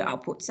for the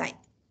output side.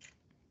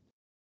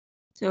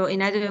 So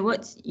in other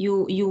words,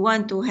 you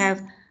want to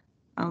have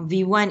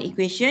V1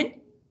 equation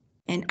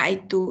and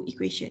I2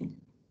 equation.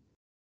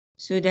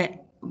 So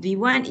that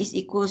V1 is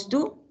equals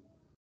to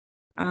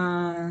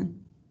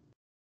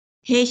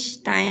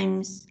H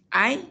times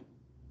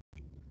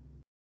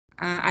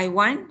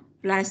I1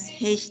 plus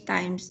H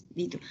times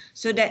V2.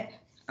 So that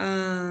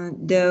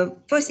the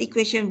first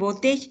equation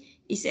voltage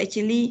is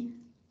actually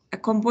a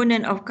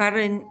component of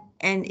current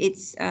and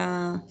its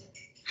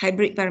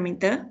hybrid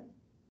parameter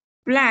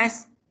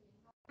plus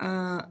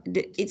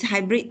its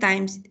hybrid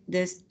times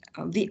the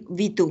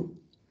V2.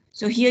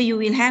 So here you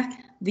will have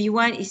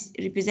V1 is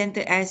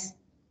represented as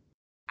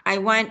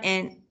I1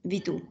 and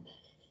V2.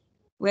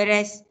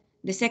 Whereas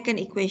the second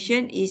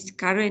equation is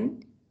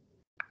current.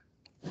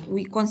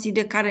 We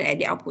consider current at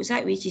the output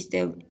side, which is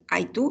the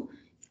I2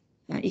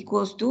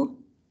 equals to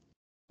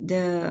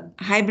the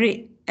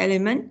hybrid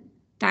element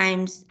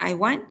times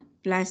I1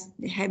 plus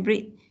the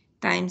hybrid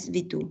times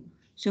V2.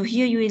 So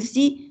here you will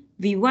see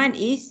V1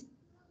 is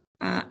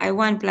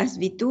I1 plus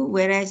V2,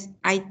 whereas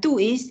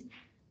I2 is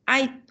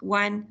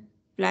I1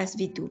 plus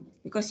V2.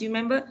 Because you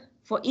remember,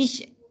 for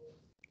each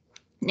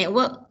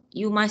network,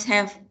 you must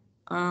have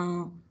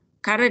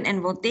current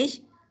and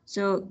voltage.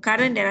 So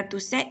current, there are two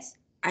sets,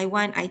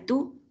 I1,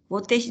 I2.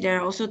 Voltage, there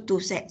are also two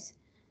sets,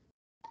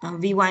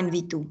 V1,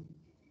 V2.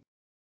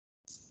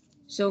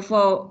 So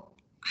for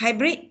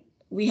hybrid,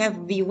 we have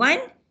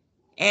V1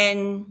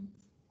 and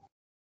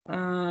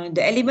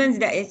the elements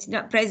that is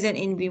not present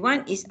in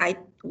V1 is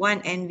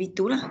I1 and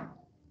V2 lah.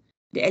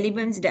 The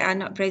elements that are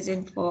not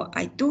present for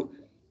I2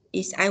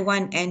 is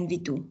I1 and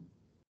V2.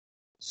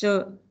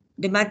 So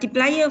the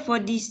multiplier for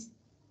these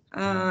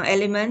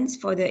elements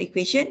for the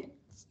equation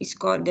is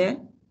called the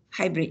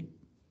hybrid.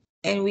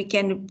 And we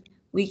can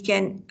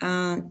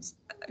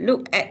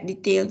look at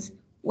details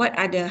what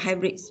are the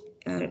hybrids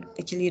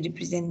actually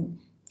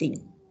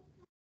representing.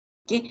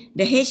 Okay,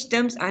 the H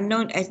terms are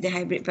known as the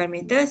hybrid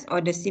parameters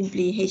or the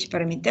simply H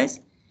parameters.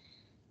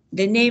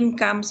 The name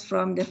comes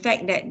from the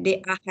fact that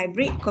they are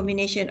hybrid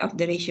combination of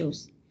the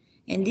ratios.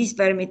 And these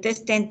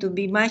parameters tend to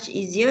be much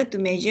easier to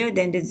measure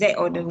than the Z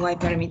or the Y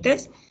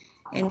parameters.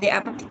 And they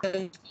are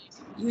particularly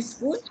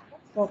useful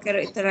for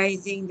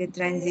characterizing the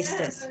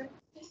transistors.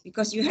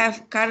 Because you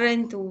have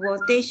current to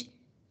voltage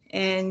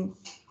and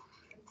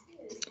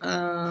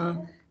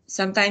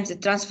sometimes the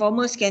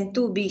transformers can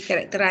too be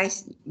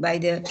characterized by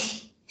the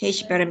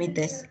H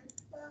parameters.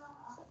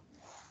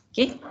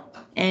 Okay,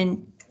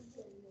 and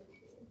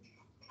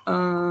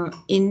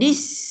in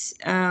this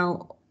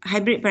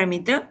hybrid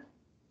parameter,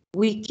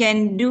 we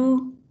can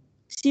do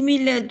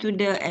similar to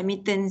the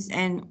admittance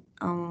and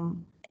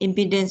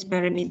impedance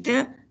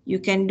parameter. You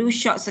can do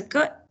short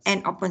circuit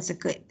and open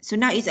circuit. So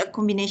now it's a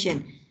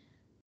combination.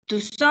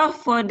 To solve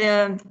for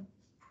the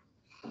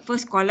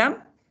first column,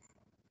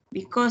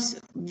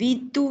 because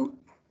V2,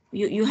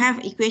 you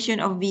have equation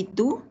of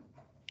V2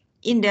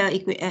 in the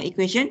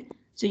equation.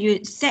 So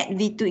you set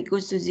V2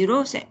 equals to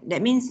 0.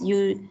 That means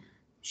you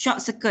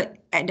short circuit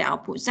at the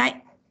output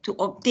side to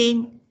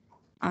obtain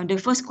the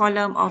first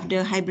column of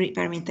the hybrid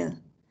parameter.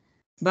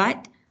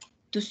 But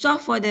to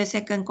solve for the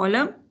second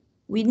column,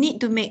 we need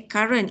to make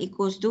current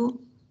equals to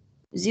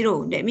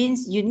 0. That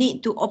means you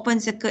need to open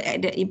circuit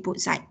at the input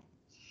side.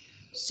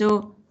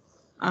 So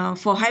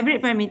for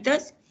hybrid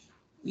parameters,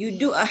 you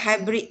do a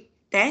hybrid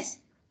test,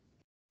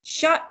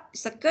 short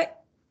circuit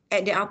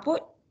at the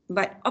output,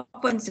 but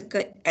open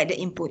circuit at the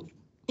input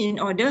in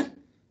order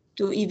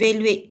to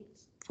evaluate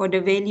for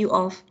the value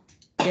of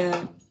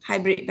the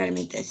hybrid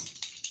parameters.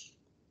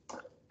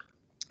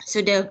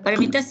 So the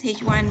parameters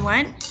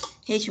H11,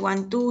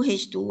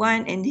 H12,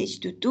 H21, and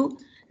H22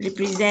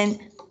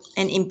 represent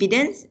an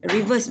impedance,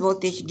 reverse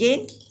voltage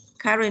gain,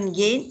 current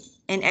gain,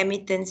 and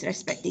admittance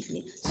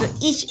respectively. So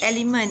each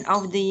element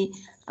of the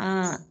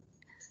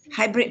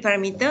hybrid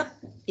parameter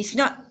is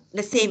not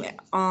the same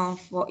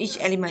for each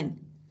element.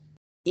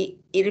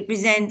 It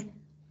represents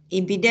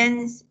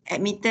impedance,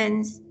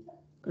 admittance,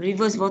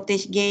 reverse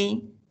voltage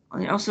gain,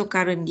 and also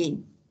current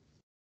gain.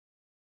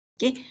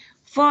 Okay,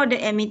 for the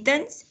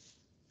admittance,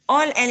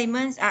 all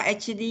elements are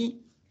actually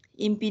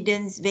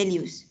impedance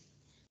values,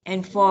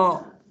 and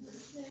for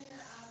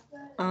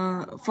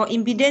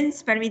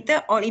impedance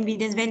parameter, all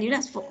impedance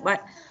values.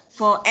 But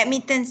for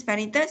admittance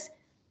parameters,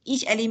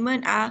 each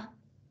element are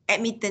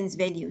admittance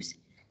values.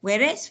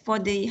 Whereas for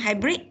the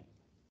hybrid,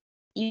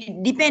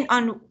 you depend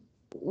on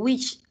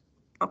which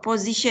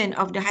position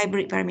of the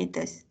hybrid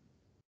parameters.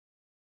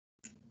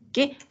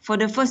 Okay, for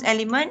the first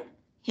element,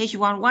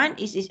 H11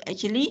 is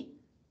actually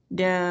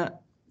the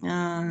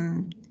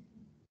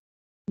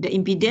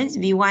impedance.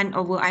 V1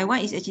 over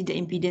I1 is actually the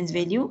impedance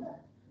value.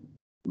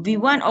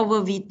 V1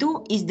 over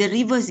V2 is the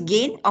reverse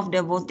gain of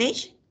the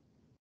voltage.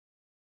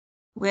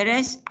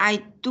 Whereas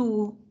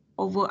I2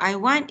 over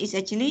I1 is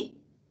actually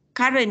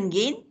current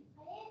gain.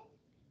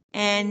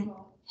 And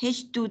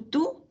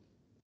H22,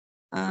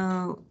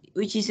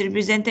 which is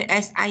represented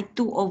as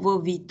I2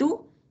 over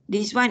V2,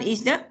 this one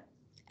is the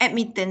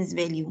admittance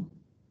value.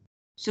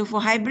 So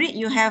for hybrid,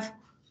 you have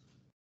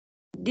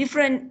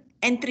different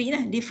entry,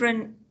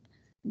 different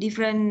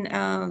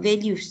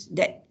values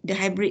that the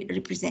hybrid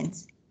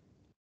represents.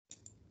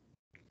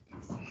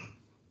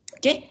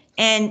 Okay,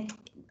 and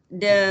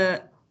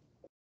the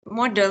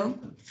model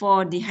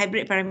for the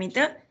hybrid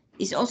parameter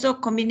is also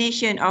a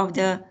combination of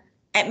the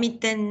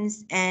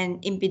admittance and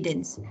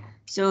impedance.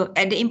 So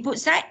at the input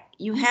side,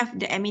 you have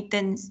the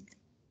admittance,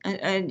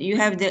 you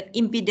have the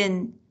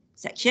impedance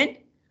section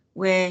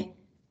where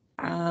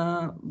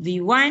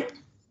V1,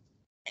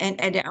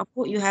 and at the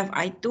output you have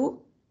I2,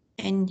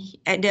 and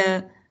at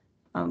the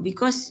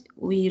because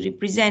we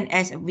represent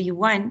as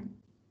V1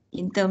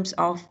 in terms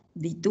of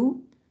V2,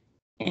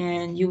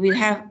 and you will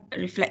have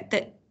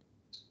reflected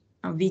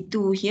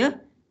V2 here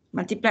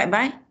multiplied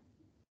by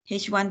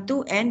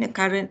H12 and the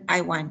current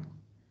I1.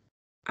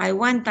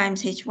 I1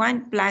 times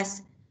H1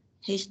 plus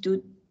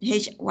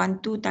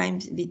H12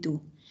 times V2.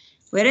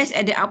 Whereas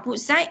at the output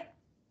side,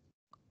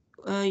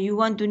 you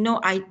want to know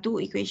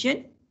I2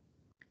 equation,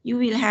 you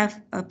will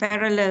have a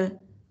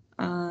parallel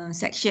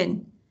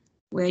section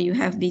where you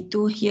have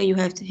V2, here you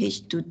have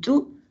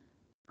H22,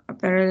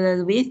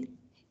 parallel with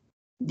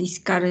this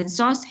current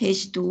source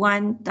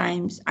H21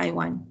 times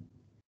I1,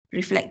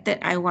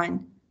 reflected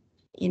I1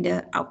 in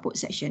the output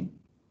section.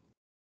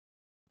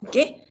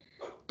 Okay,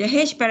 the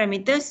H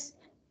parameters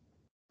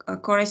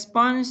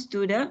corresponds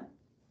to the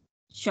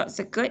short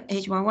circuit.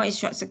 H11 is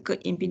short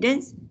circuit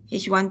impedance.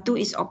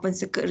 H12 is open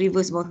circuit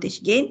reverse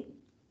voltage gain.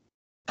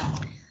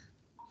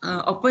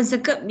 Open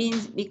circuit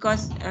means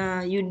because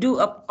you do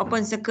a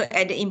open circuit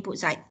at the input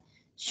side.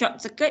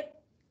 Short circuit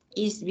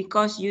is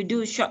because you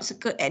do short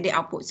circuit at the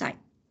output side.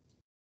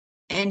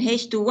 And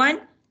H21,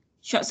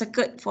 short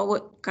circuit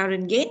forward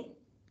current gain,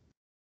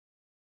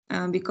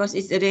 because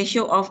it's the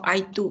ratio of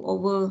I2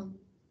 over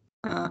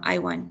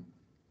I1.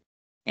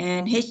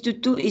 And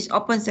H22 is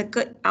open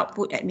circuit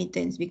output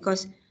admittance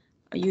because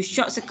you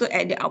short circuit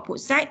at the output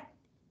side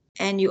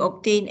and you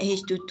obtain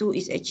H22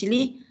 is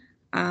actually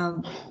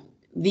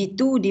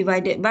V2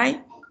 divided by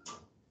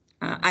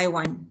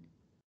I1.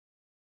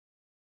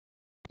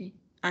 Okay.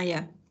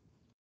 Yeah.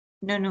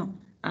 No.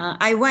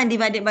 I1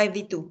 divided by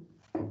V2.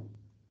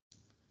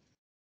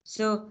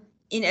 So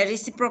in a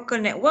reciprocal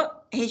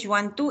network,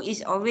 H12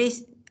 is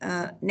always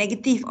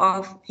negative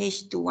of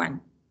H21.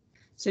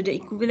 So the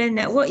equivalent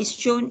network is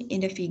shown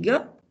in the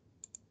figure.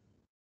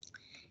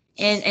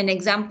 And an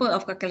example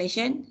of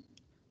calculation,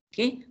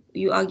 okay,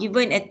 you are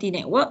given a T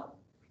network.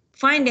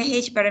 Find the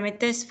H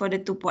parameters for the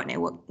two-port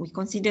network. We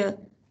consider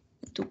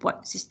a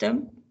two-port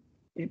system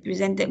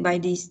represented by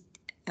this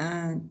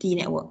T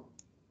network.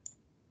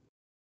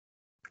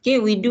 Okay,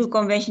 we do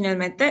conventional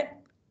method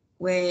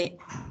where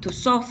to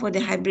solve for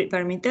the hybrid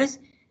parameters,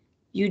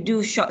 you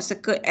do short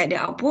circuit at the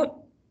output,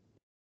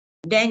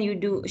 then you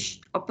do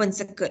open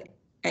circuit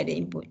at the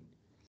input.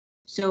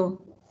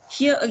 So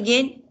here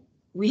again,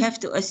 we have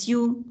to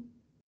assume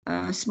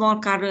a small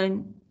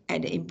current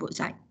at the input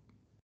side.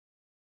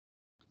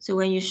 So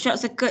when you short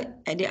circuit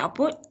at the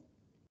output,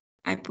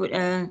 I put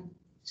a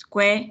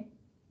square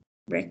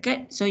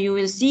bracket. So you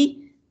will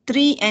see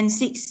 3 and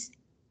 6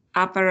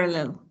 are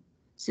parallel.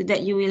 So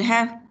that you will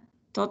have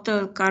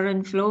total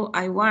current flow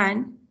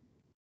I1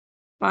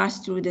 pass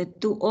through the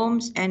 2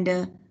 ohms and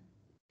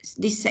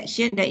this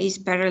section that is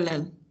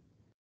parallel.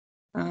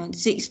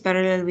 6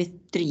 parallel with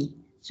 3.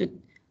 So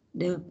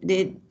the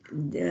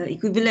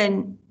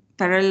equivalent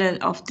parallel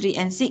of 3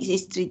 and 6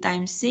 is 3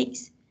 times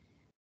 6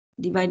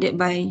 divided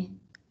by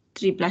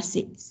 3 plus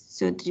 6.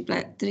 So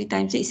 3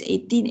 times 6 is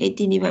 18.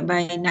 18 divided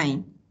by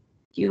 9.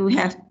 You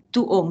have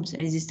 2 ohms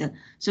resistor.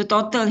 So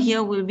total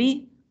here will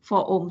be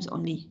 4 ohms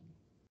only.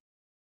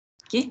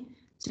 Okay.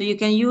 So you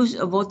can use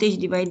a voltage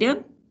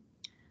divider.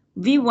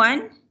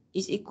 V1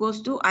 is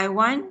equals to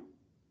I1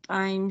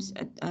 times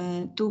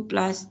 2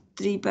 plus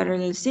 3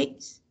 parallel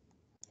 6,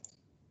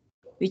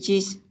 which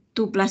is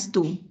 2 plus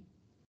 2.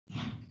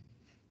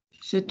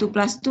 So 2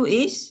 plus 2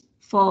 is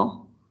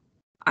 4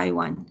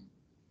 I1.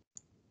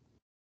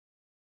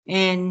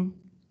 And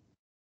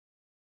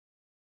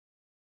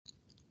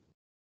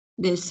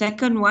the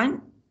second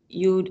one,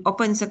 you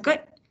open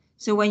circuit.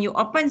 So when you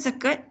open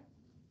circuit,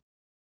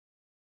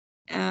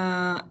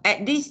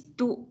 at these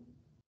two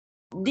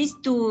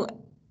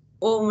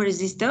ohm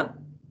resistor,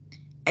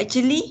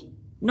 actually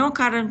no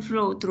current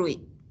flow through it,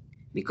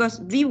 because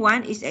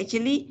V1 is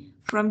actually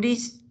from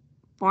this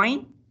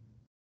point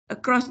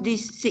across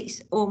this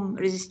 6 ohm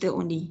resistor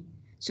only.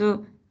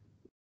 So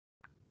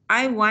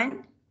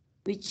I1,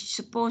 which is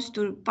supposed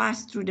to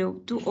pass through the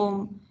 2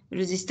 ohm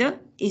resistor,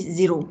 is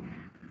 0.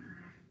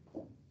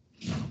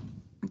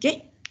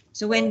 Okay,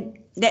 so when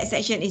that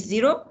section is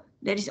 0,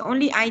 there is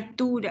only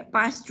I2 that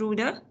pass through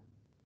the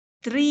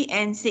 3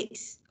 and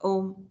 6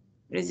 ohm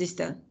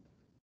resistor.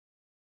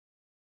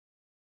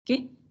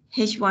 Okay,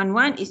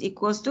 H11 is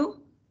equals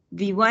to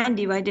V1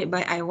 divided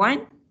by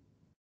I1,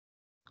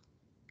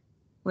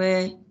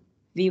 where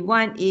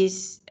V1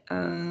 is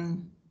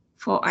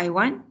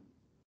 4I1.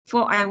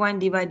 4I1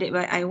 divided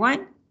by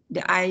I1,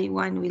 the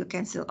I1 will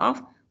cancel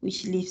off,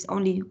 which leaves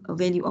only a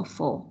value of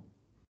 4.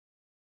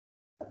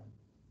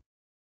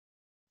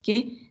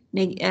 Okay,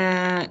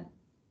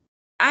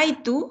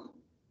 I2,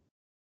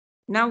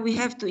 now we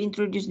have to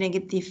introduce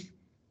negative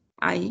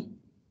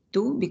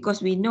I2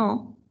 because we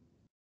know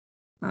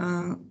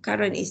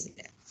current is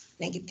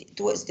negative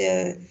towards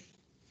the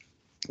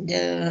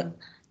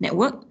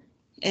network,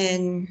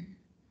 and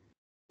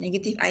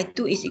negative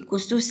I2 is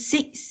equals to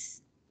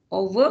 6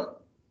 over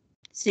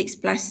 6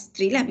 plus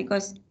 3 lah,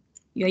 because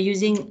you are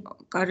using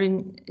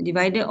current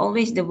divider,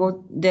 always the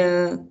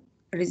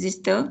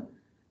resistor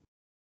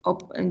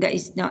that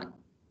is not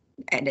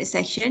at that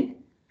section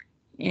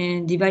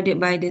and divided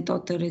by the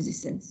total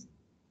resistance.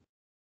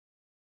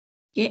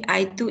 Okay,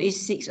 I2 is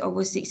 6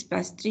 over 6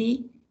 plus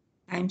 3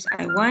 times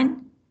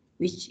I1,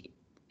 which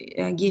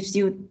gives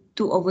you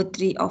 2 over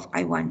 3 of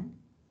I1.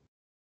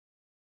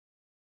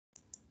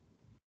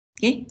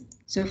 Okay,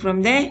 so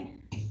from there,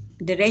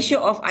 the ratio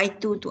of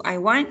I2 to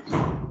I1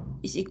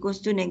 is equals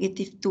to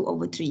negative 2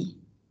 over 3.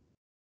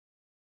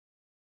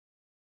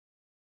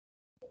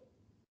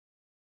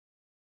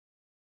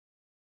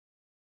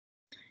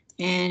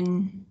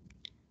 And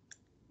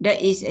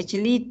that is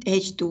actually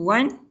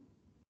H21,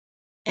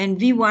 and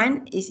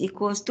V1 is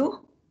equals to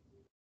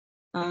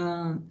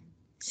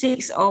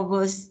 6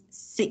 over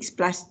 6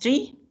 plus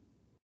 3.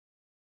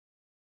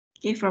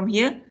 Okay, from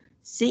here,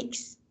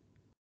 6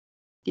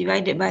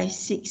 divided by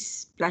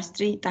 6 plus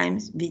 3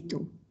 times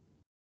V2,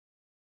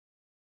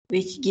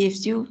 which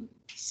gives you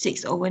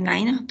 6 over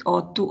 9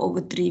 or 2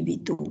 over 3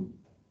 V2.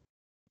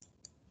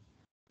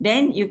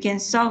 Then you can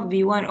solve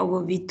V1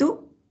 over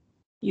V2.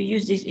 You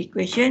use this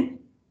equation.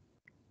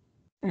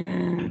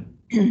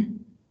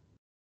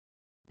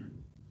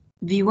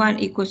 V1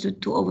 equals to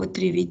 2 over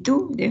 3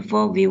 V2.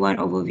 Therefore, V1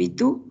 over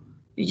V2,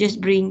 you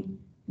just bring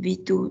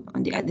V2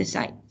 on the other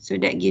side. So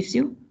that gives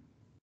you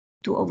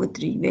 2 over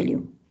 3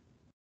 value.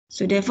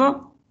 So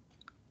therefore,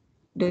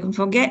 don't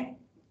forget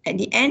at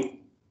the end,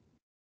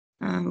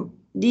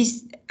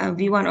 this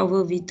V1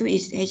 over V2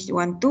 is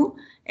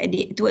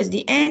H12. Towards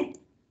the end,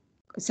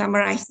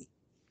 summarize.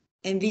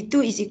 And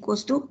V2 is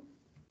equals to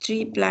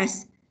 3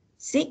 plus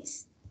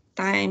 6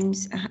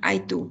 times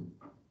I2.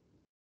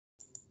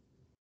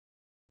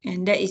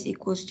 And that is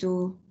equals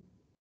to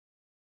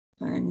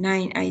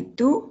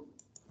 9I2.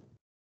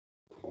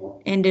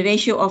 And the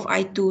ratio of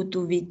I2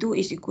 to V2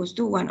 is equals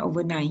to 1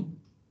 over 9.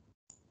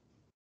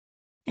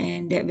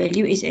 And that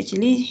value is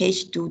actually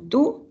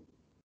H22.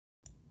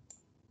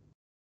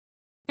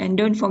 And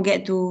don't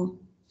forget to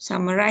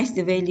summarize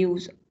the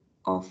values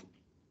of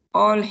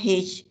all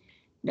H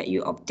that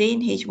you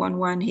obtain,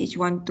 H11,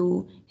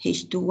 H12,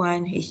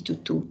 H21,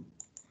 H22.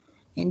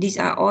 And these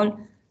are all,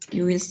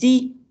 you will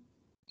see,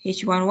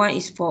 H11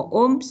 is 4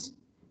 ohms,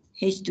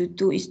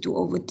 H22 is 2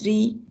 over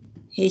 3,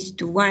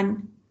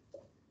 H21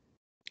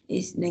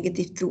 is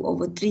negative 2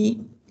 over 3,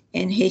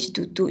 and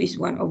H22 is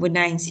 1 over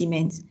 9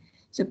 Siemens.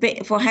 So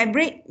for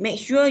hybrid, make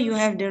sure you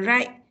have the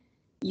right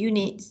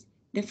units.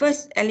 The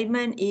first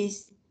element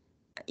is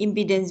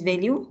impedance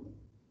value.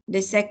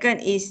 The second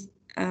is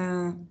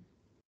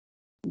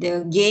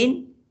the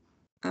gain,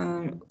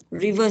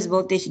 reverse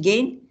voltage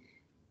gain.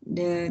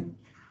 The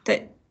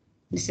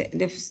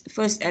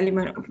first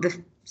element of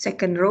the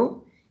second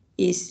row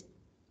is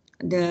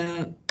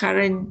the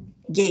current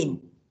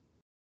gain.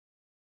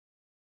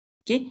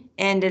 Okay,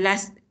 and the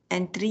last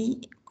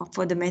entry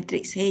for the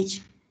matrix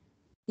H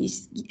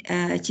is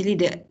actually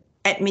the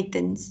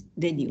admittance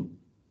value,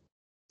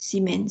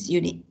 Siemens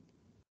unit.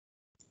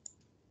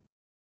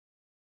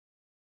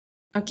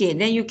 Okay,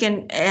 then you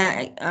can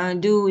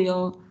do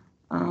your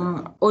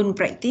own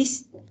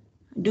practice.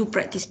 Do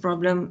practice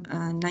problem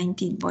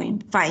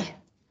 19.5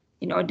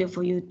 in order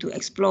for you to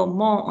explore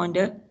more on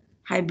the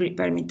hybrid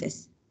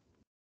parameters.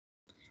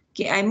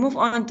 Okay, I move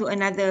on to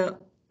another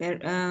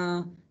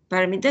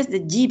parameters, the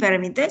G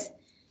parameters.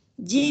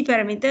 G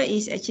parameter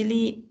is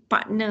actually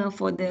partner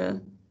for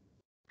the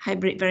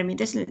hybrid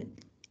parameters.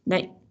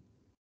 Like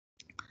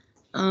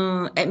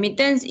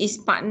admittance is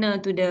partner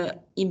to the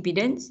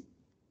impedance.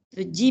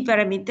 So G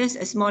parameters,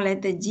 a small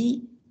letter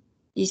G,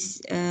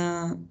 is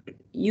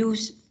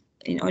used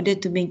in order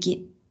to make it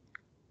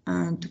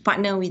to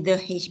partner with the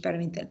H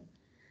parameter.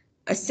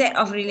 A set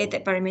of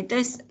related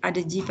parameters are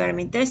the G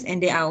parameters,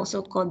 and they are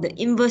also called the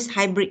inverse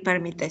hybrid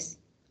parameters.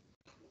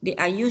 They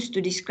are used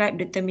to describe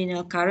the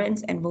terminal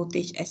currents and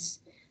voltage as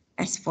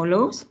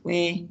follows,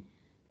 where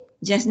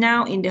just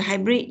now in the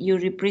hybrid, you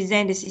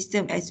represent the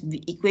system as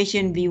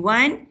equation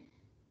V1,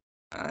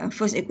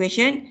 first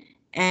equation,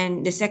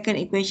 and the second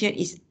equation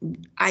is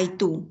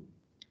I2.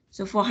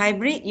 So for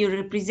hybrid, you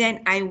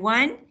represent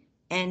I1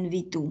 and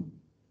V2.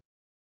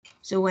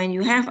 So when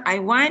you have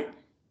I1,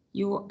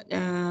 you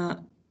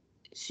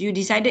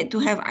decided to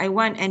have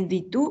I1 and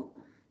V2.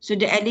 So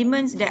the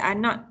elements that are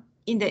not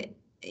in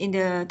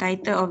the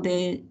title of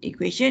the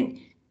equation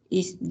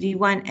is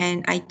V1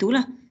 and I2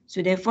 lah.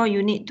 So therefore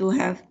you need to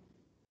have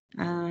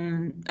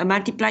a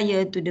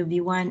multiplier to the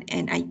V1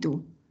 and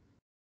I2.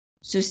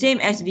 So same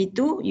as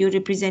V2, you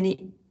represent it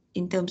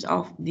in terms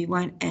of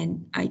V1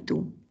 and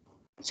I2.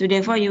 So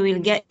therefore you will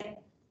get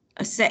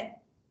a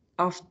set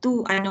of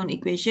two unknown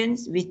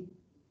equations with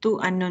two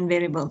unknown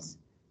variables.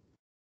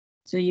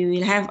 So you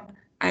will have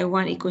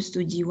I1 equals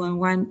to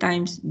G11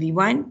 times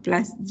V1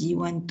 plus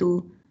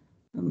G12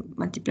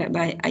 multiplied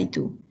by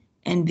I2.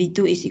 And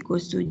V2 is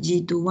equals to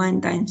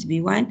G21 times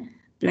V1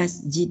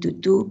 plus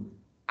G22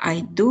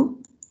 I2.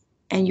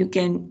 And you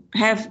can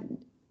have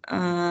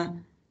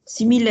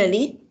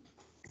similarly,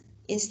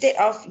 instead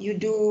of you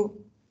do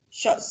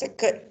short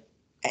circuit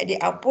at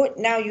the output,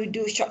 now you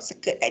do short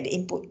circuit at the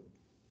input.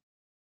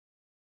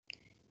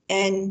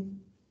 And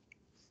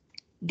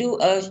do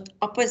a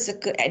open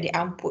circuit at the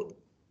output.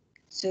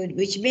 So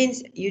which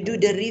means you do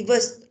the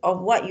reverse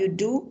of what you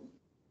do,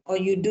 or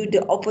you do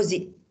the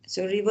opposite.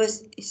 So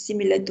reverse is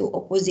similar to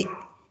opposite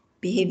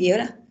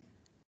behavior.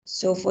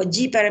 So for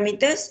G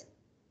parameters,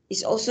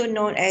 it's also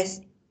known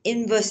as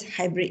inverse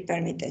hybrid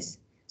parameters.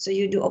 So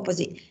you do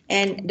opposite.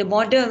 And the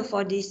model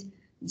for these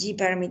G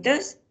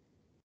parameters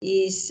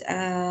is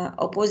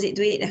opposite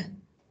to it,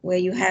 where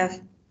you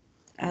have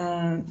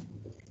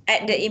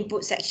at the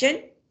input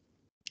section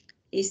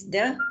is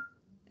the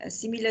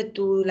similar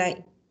to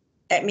like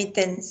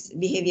admittance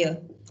behavior,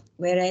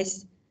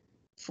 whereas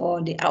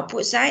for the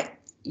output side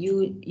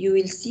you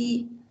will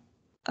see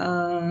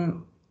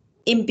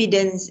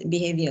impedance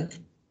behavior.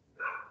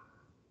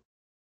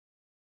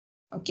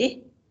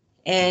 Okay,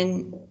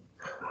 and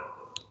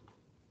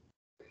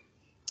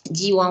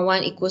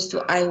G11 equals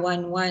to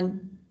I11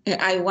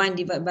 I1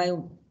 divided by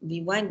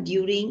V1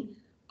 during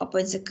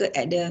open circuit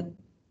at the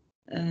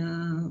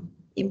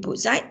input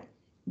side.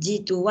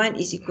 G21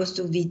 is equals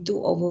to V2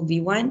 over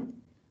V1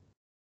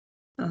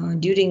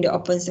 during the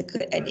open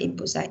circuit at the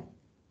input side.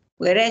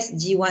 Whereas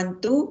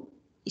G12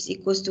 is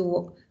equals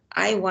to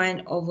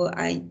I1 over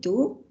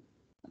I2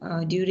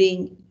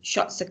 during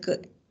short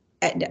circuit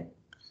at the,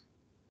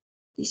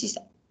 this is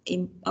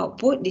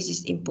output, this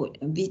is input.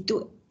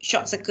 V2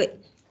 short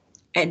circuit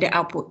at the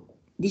output.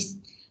 This,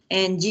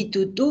 and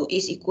G22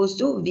 is equals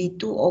to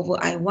V2 over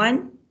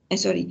I1,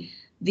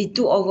 V2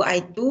 over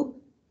I2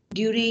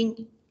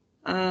 during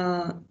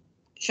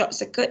short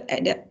circuit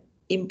at the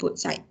input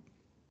side.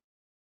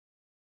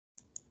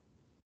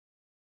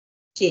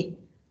 Okay,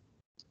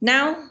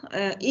 now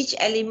each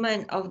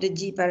element of the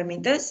G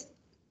parameters,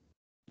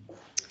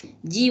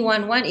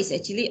 G11 is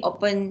actually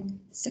open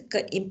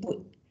circuit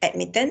input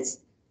admittance,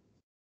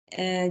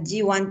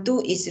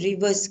 G12 is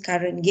reverse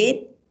current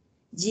gain,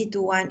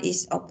 G21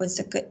 is open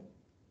circuit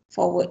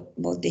forward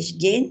voltage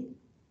gain,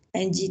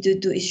 and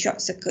G22 is short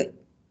circuit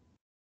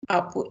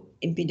output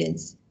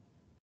impedance.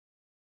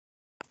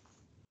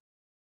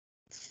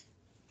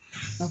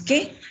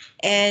 Okay,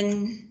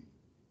 and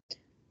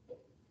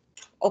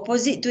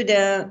opposite to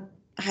the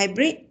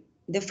hybrid,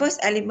 the first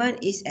element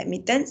is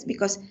admittance,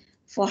 because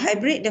for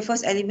hybrid the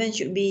first element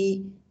should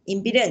be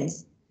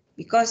impedance,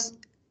 because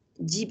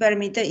G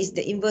parameter is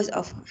the inverse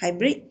of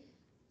hybrid.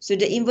 So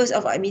the inverse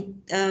of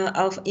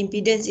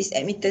impedance is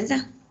admittance.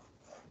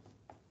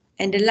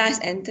 And the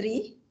last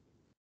entry,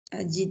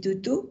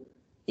 G22,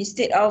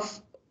 instead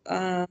of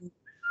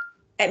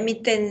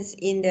admittance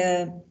in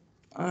the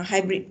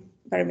hybrid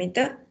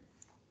parameter.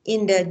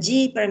 In the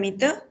G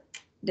parameter,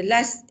 the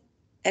last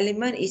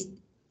element is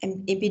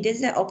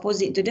impedance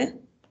opposite to the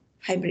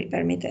hybrid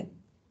parameter.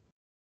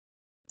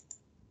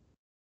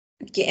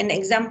 Okay, an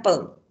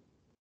example.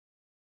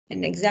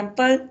 An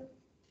example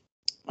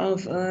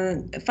of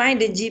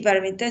find the G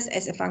parameters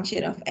as a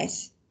function of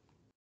S.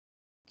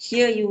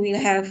 Here you will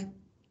have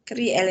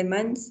three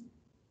elements,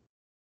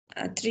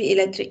 three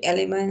electric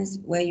elements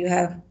where you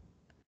have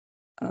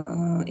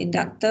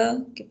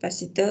inductor,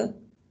 capacitor,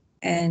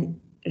 and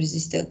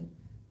resistor.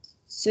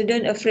 So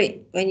don't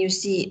afraid when you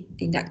see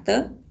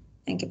inductor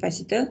and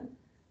capacitor.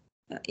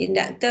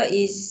 Inductor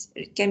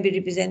can be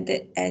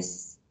represented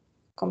as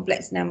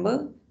complex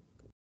number,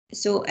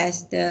 so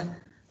as the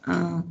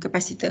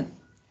capacitor.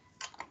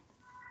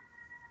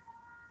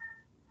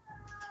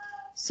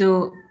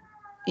 So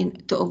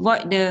to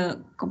avoid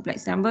the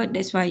complex number,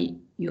 that's why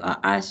you are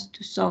asked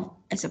to solve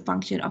as a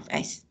function of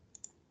S.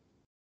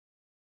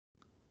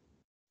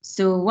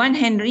 So 1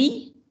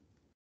 Henry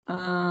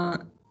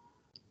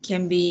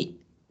can be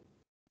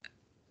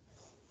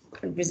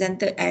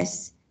represented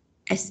as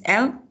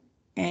SL,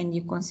 and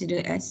you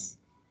consider as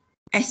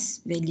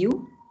S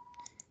value.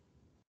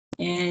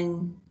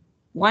 And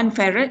 1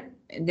 farad,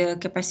 the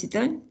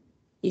capacitor,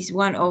 is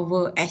 1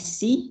 over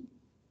SC,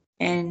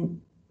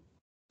 and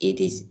it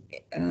is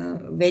a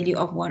value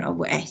of 1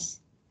 over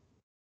S.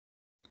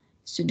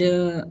 So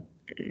the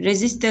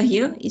resistor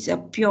here is a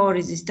pure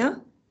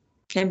resistor,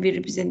 can be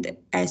represented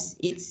as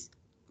its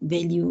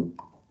value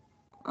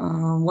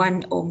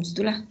 1 ohms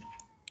tu lah.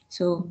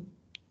 So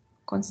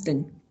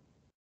constant.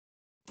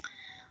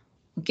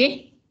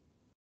 Okay.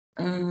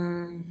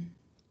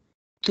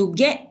 To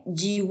get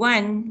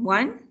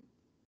G11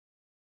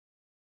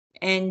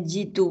 and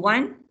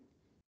G21,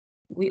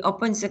 we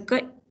open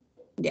circuit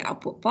the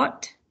output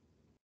port.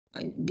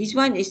 This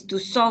one is to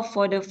solve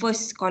for the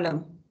first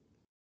column.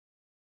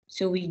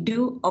 So we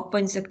do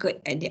open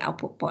circuit at the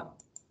output port.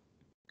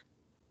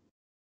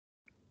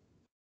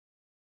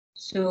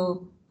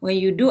 So when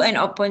you do an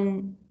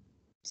open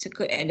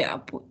circuit at the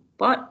output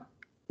port,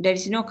 there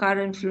is no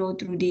current flow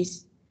through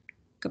this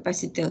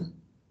capacitor.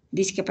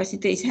 This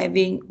capacitor is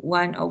having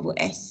 1 over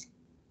S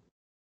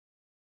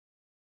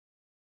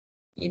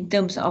in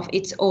terms of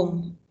its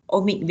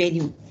ohmic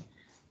value.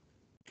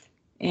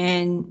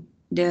 And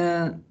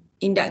the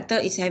inductor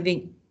is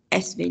having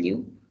S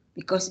value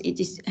because it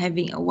is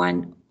having a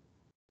 1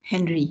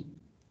 Henry.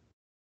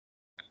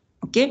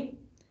 Okay,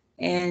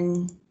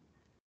 and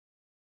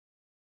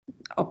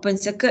open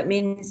circuit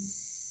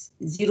means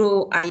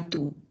 0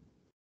 I2.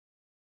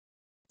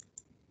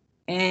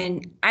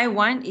 And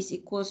I1 is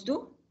equals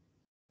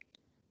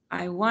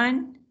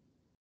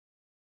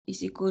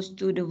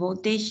to the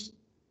voltage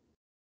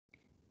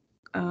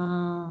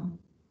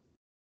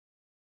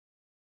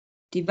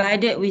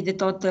divided with the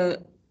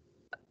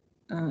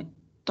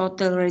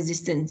total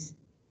resistance.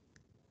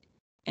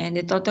 And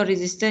the total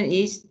resistance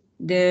is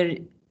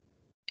the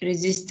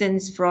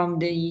resistance from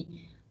the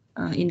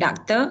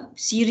inductor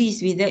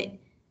series with the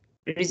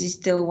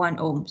resistor 1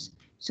 ohms.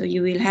 So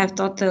you will have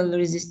total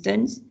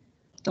resistance,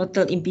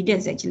 total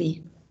impedance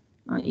actually,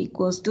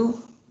 equals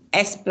to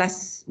S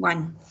plus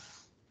 1.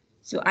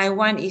 So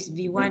I1 is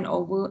V1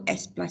 over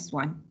S plus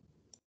 1.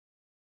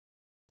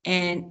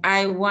 And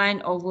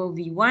I1 over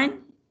V1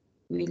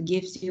 will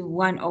give you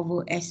 1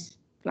 over S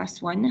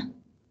plus 1.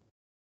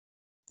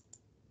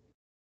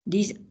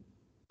 This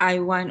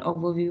I1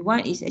 over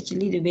V1 is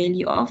actually the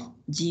value of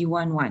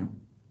G11.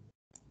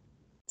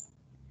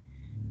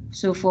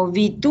 So for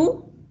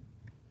V2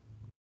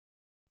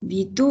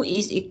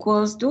 is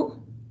equals to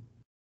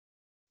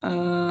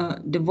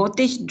the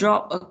voltage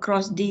drop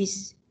across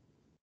this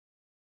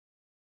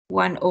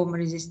 1 ohm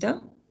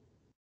resistor,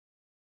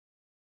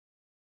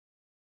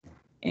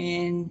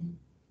 and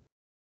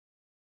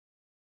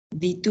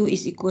V2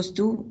 is equals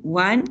to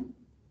 1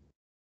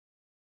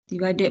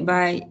 divided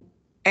by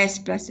S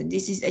plus,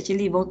 this is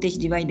actually voltage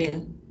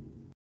divider,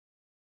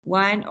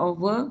 1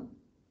 over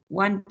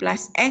 1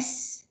 plus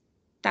S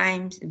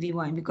times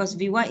V1, because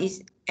V1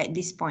 is at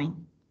this point.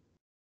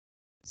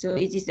 So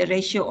it is the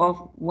ratio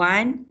of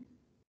 1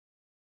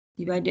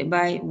 divided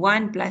by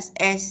 1 plus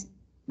S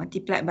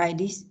multiplied by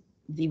this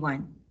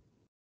V1.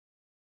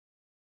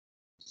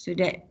 So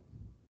that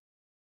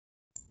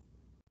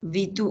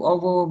V2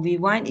 over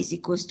V1 is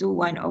equals to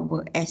 1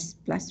 over S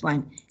plus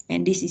 1.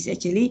 And this is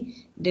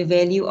actually the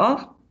value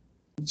of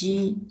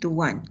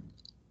G21.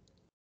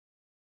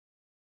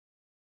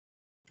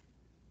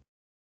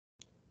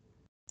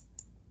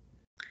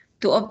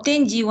 To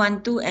obtain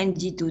G12 and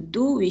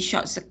G22, we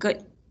short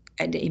circuit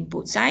at the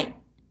input side.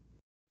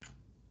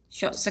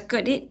 Short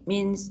circuit it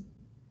means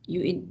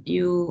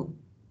you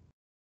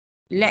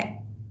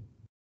let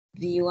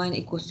V1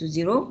 equals to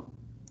 0.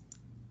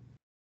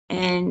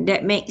 And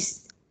that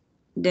makes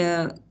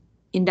the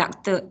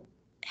inductor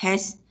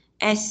has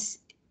S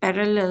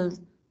parallel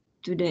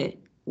to the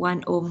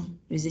 1 ohm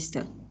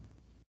resistor.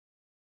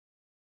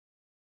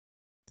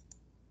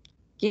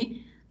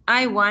 Okay,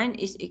 I1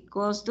 is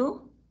equals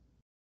to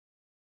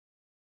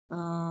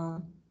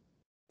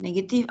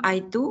negative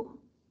I2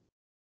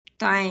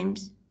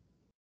 times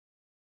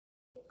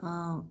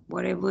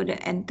whatever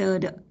that enter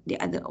the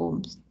other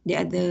ohms, the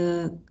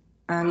other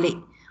leg.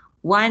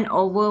 1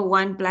 over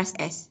 1 plus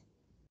S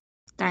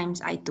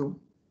times I2.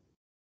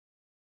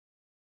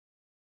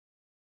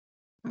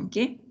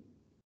 Okay.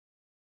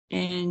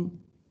 And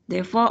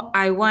therefore,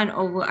 I1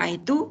 over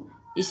I2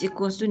 is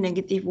equals to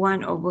negative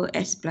 1 over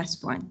S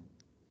plus 1.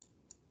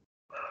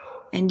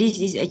 And this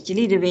is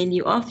actually the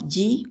value of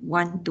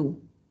G12.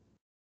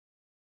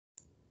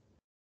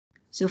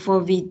 So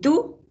for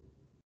V2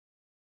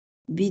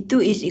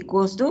 is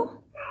equals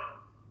to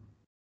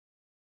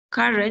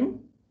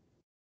current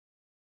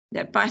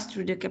that passed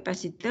through the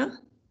capacitor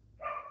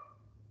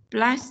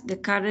plus the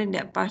current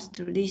that passed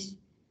through this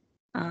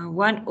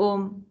 1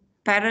 ohm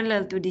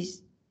parallel to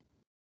this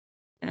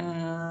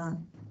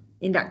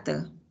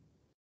inductor.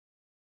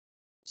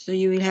 So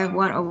you will have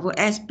 1 over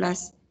S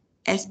plus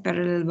S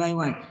parallel by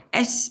 1.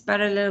 S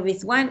parallel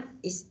with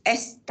 1 is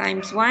S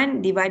times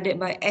 1 divided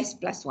by S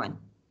plus 1.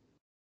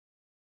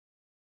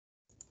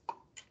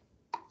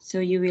 So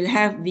you will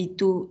have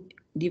V2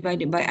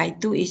 divided by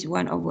I2 is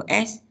 1 over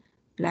S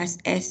plus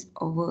S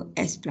over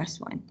S plus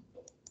 1.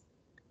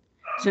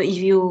 So if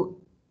you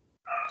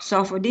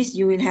solve for this,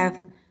 you will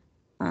have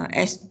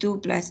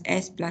S2 plus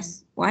S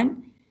plus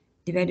 1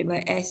 divided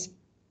by S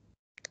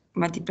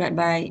multiplied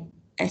by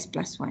S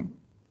plus 1.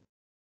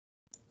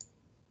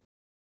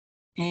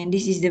 And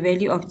this is the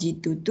value of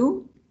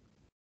G22.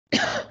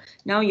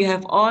 Now you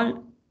have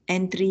all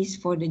entries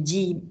for the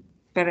G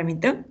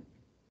parameter.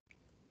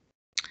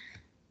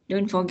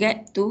 Don't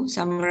forget to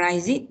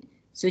summarize it.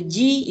 So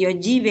your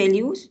G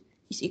values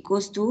is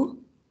equals to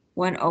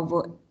 1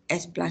 over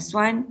S plus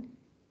 1,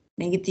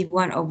 negative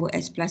 1 over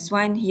S plus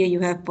 1. Here you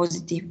have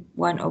positive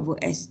 1 over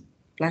S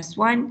plus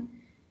 1.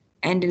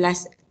 And the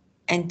last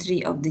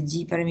entry of the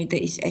G parameter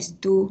is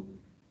S2,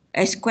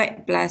 S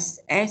squared plus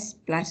S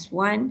plus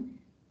 1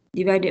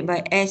 divided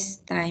by S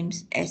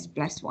times S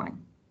plus 1.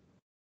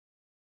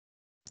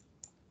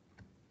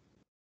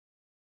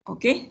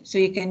 Okay, so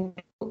you can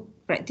do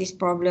practice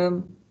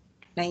problem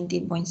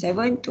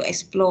 19.7 to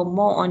explore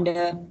more on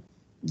the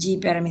G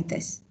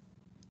parameters.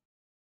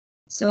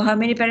 So how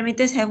many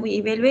parameters have we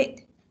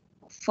evaluated?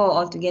 4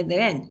 altogether,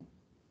 kan?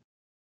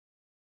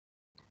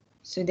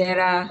 So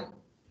there are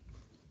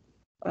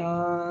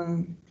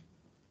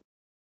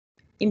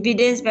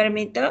impedance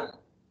parameter,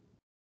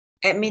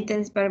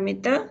 admittance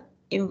parameter,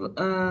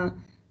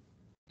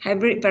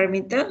 hybrid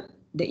parameter,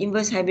 the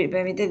inverse hybrid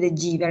parameter, the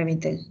G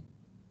parameter.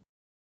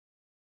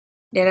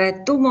 There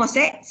are 2 more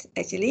sets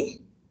actually.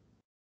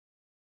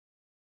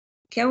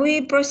 Can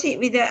we proceed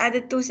with the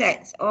other 2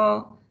 sets,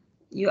 or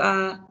you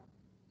are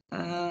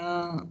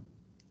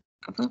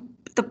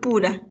tepu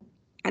dah?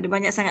 Ada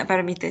banyak sangat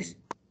parameters.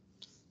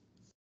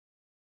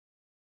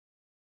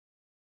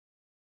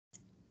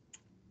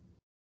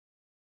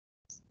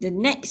 The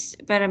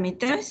next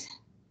parameters,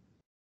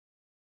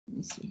 let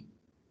me see.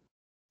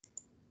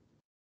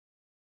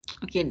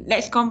 Okay,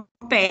 let's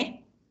compare.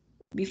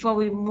 Before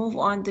we move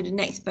on to the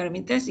next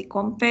parameters, we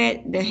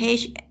compare the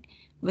H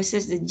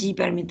versus the G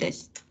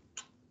parameters.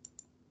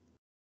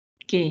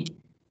 Okay,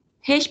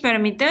 H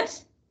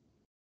parameters,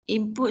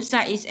 input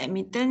side is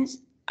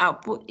admittance,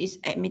 output is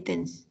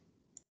admittance.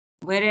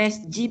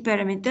 Whereas G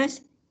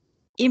parameters,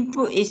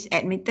 input is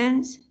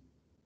admittance,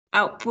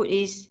 output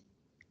is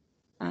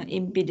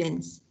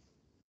impedance.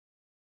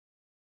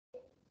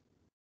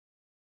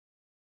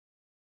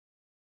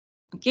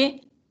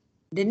 Okay,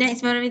 the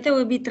next parameter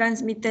will be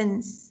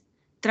transmission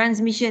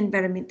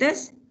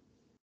parameters,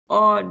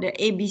 or the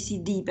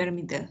ABCD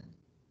parameter.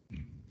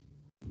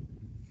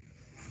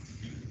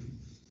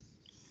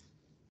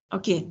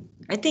 Okay,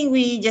 I think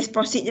we just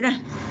proceed je lah.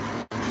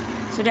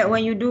 So that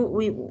when you do,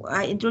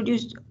 I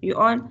introduce you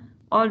all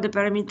the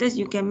parameters,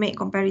 you can make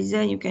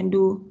comparison, you can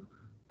do,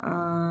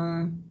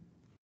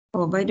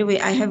 oh, by the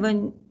way, I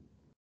haven't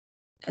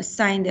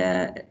assigned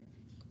the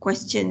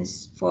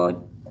questions for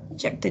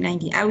chapter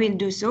 19. I will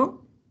do so.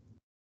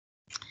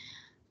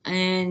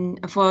 And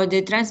for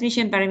the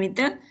transmission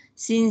parameter,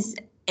 since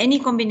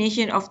any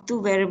combination of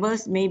 2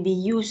 variables may be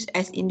used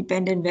as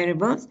independent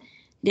variables,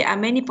 there are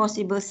many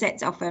possible sets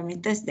of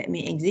parameters that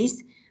may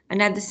exist.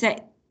 Another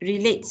set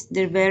relates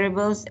the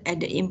variables at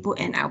the input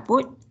and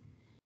output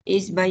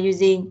is by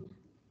using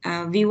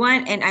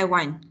V1 and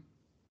I1.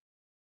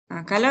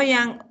 Kalau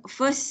yang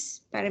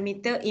first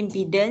parameter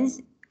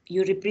impedance,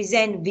 you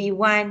represent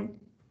V1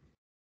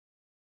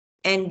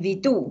 and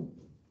V2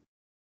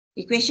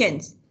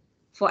 equations.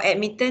 For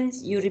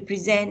admittance, you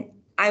represent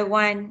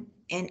I1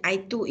 and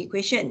I2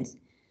 equations.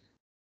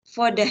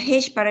 For the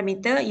H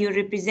parameter, you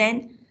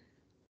represent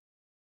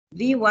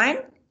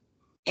V1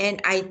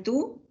 and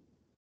I2.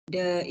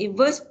 The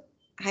inverse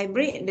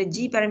hybrid, the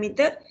G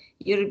parameter,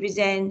 you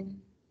represent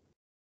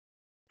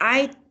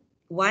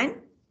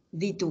I1,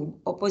 V2,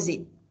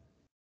 opposite.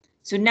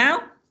 So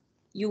now,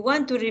 you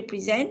want to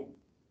represent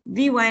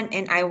V1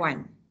 and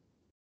I1.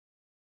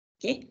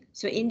 Okay,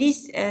 so in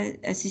this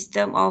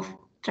system of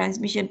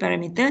transmission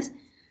parameters,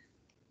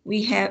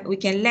 we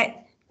can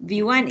let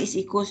V1 is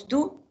equals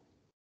to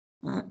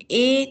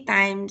A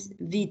times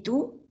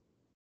V2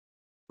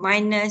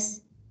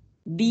 minus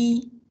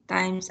B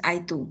times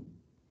I2.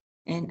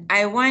 And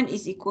I1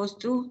 is equals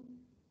to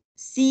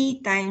C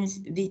times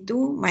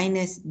V2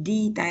 minus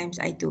D times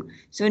I2.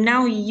 So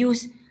now we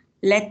use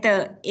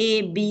letter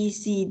A, B,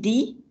 C,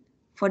 D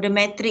for the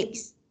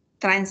matrix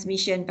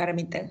transmission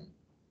parameter.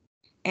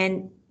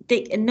 And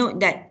take a note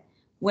that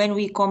when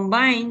we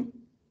combine,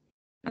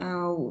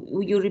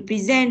 you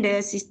represent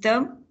the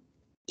system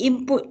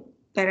input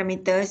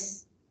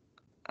parameters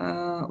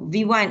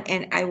V1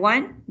 and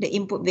I1, the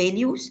input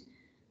values,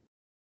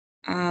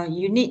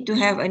 you need to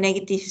have a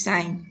negative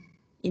sign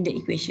in the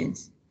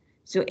equations.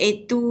 So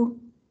A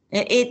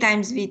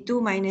times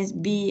V2 minus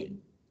B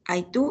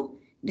I2.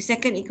 The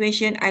second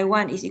equation,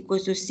 I1 is equal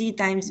to C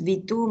times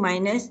V2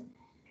 minus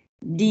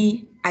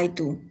D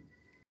I2.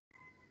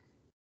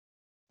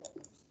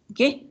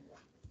 Okay.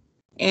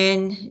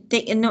 And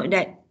take a note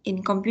that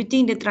in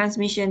computing the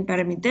transmission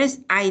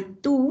parameters,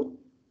 I2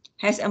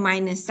 has a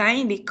minus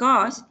sign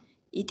because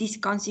it is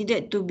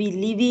considered to be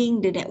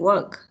leaving the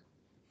network.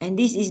 And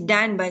this is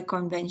done by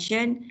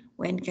convention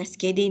when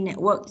cascading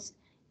networks.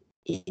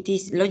 It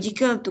is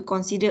logical to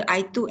consider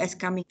I2 as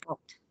coming out.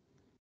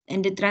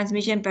 And the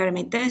transmission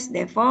parameters,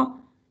 therefore,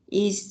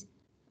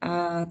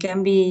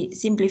 can be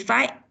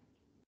simplified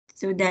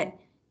so that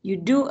you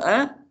do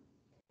a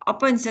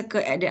open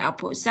circuit at the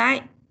output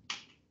side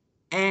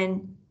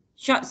and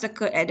short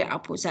circuit at the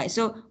output side.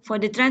 So for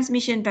the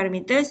transmission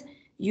parameters,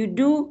 you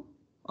do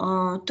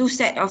two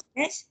set of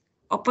tests,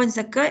 open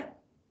circuit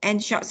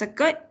and short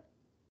circuit,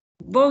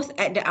 both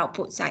at the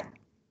output side.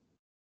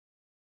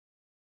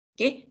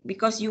 Okay,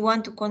 because you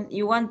want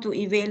to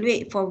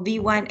evaluate for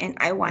V1 and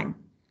I1.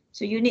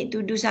 So you need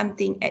to do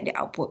something at the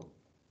output.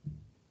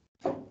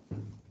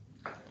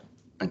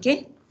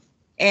 Okay,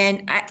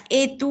 and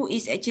A2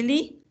 is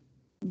actually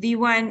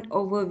V1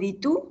 over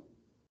V2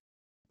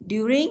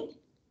 during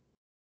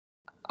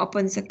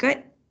open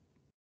circuit,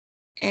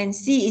 and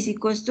C is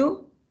equals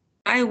to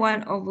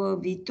I1 over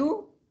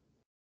V2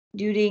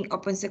 during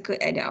open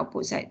circuit at the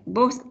output side.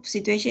 Both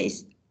situation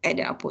is at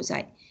the output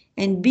side.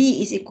 And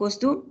B is equals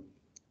to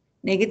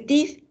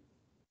negative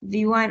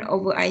V1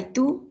 over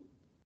I2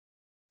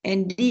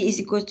 and D is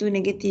equals to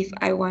negative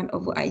I1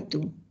 over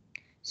I2.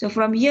 So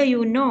from here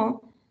you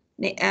know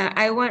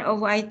I1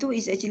 over I2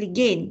 is actually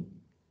gain.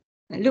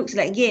 It looks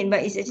like gain,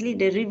 but it's actually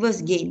the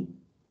reverse gain.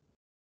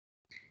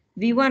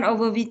 V1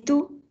 over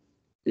V2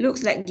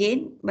 looks like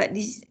gain, but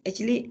this is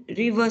actually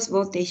reverse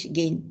voltage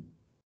gain.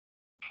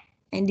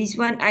 And this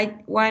one,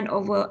 I1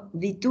 over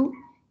V2,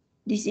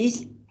 this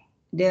is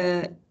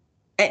the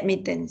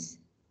admittance.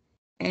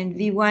 And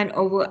V1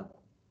 over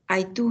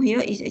I2 here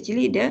is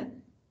actually the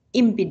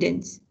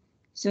impedance.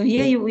 So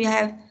here we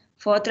have,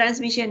 for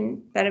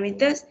transmission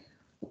parameters,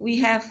 we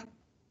have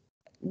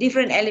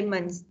different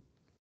elements.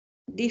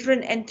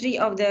 Different entry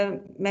of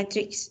the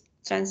matrix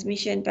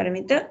transmission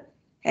parameter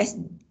has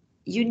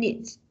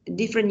units,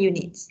 different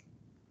units.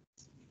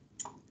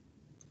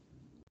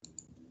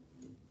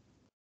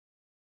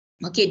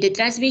 Okay, the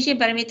transmission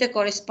parameter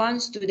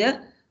corresponds to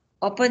the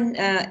open,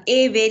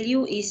 A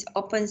value is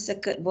open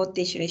circuit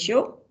voltage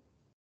ratio,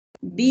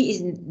 B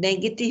is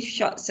negative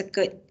short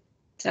circuit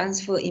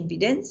transfer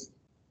impedance,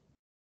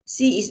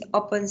 C is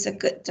open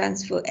circuit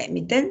transfer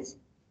admittance,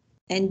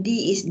 and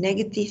D is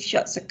negative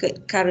short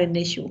circuit current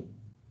ratio.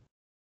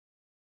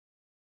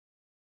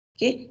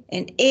 Okay,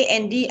 and A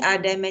and D are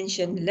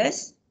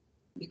dimensionless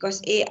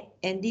because A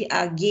and D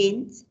are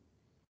gains,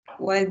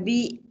 while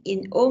B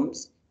in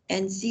ohms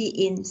and C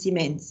in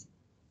Siemens.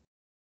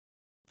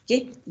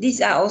 Okay,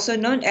 these are also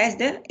known as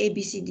the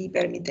ABCD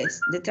parameters.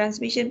 The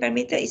transmission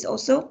parameter is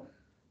also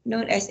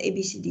known as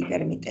ABCD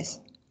parameters.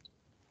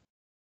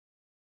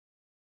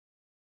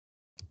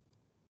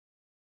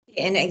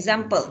 An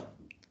example,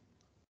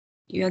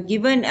 you are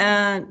given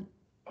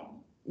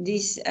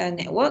this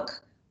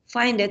network,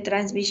 find the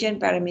transmission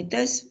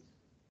parameters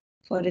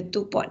for the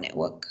two-port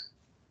network,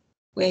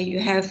 where you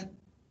have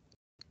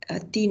a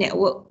T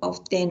network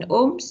of 10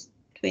 ohms,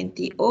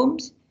 20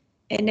 ohms,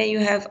 and then you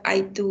have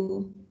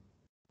I2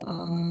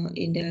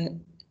 in the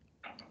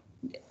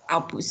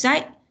output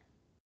side,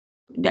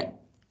 that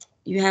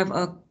you have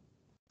a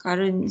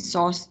current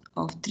source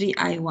of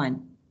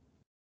 3I1.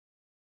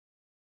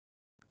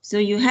 So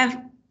you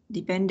have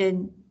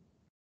dependent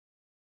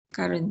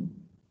current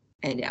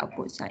at the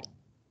output side.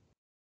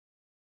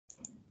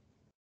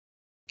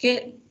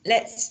 Okay,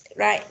 let's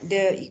write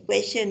the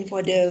equation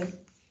for the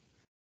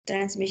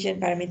transmission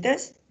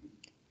parameters,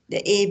 the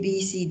A,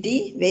 B, C,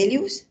 D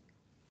values.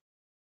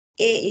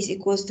 A is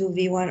equals to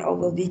V1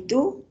 over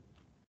V2.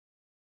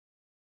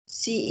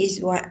 C is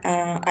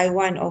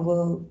I1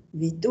 over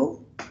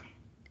V2.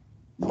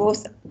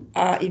 Both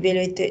are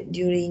evaluated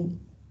during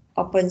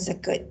open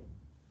circuit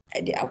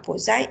at the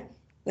output side,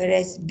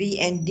 whereas B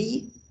and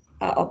D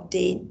are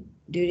obtained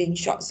during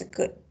short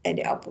circuit at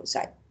the output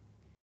side.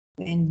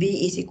 When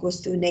B is equals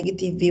to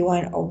negative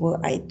V1 over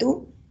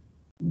I2,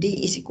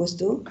 D is equals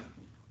to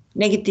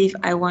negative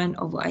I1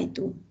 over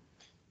I2.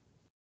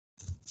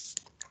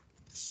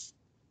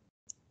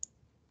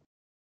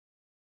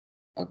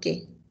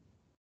 Okay.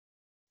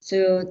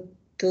 So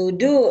to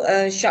do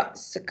a short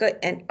circuit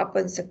and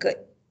open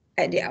circuit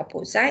at the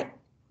output side,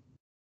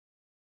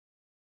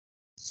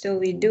 so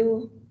we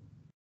do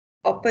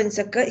open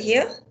circuit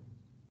here.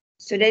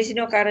 So there is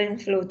no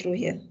current flow through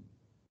here.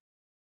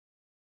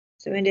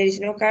 So when there is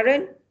no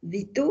current,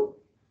 V2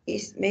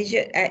 is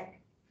measured at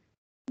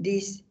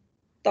this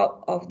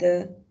top of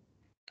the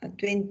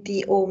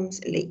 20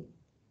 ohms leg.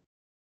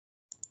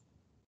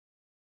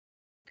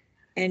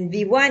 And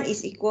V1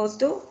 is equals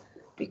to,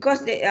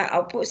 because the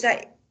output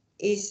side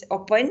is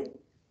open,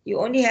 you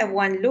only have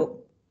one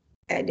loop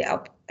at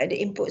the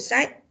input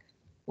side,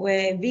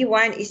 where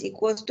V1 is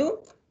equals to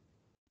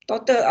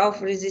total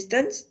of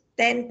resistance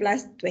 10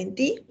 plus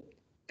 20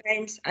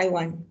 times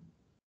I1,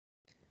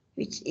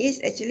 which is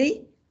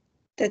actually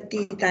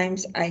 30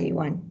 times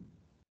I1.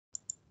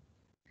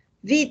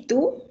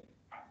 V2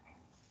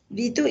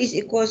 is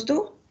equals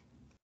to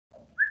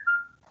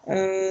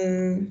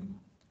a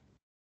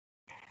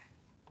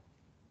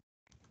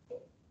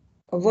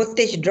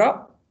voltage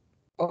drop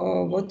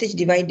or voltage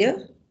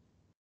divider,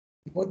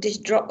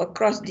 voltage drop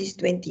across these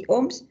 20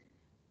 ohms,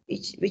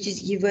 which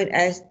is given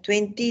as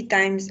 20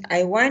 times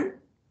I1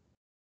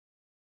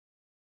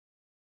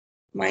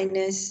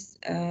 minus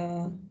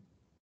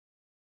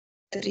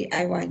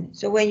 3I1.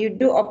 So when you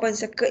do open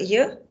circuit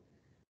here,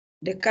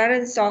 the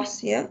current source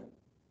here,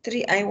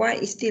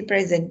 3I1 is still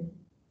present.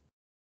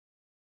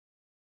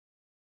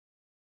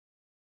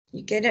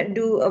 You cannot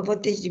do a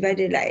voltage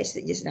divider like I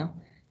said just now.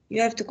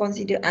 You have to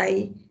consider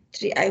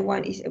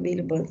 3I1 is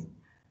available.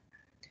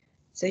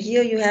 So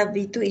here you have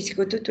V2 is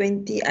equal to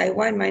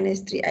 20I1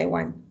 minus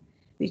 3I1,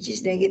 which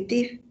is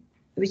negative,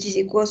 which is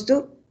equals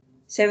to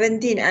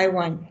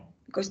 17I1,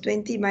 because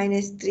 20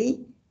 minus 3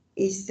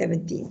 is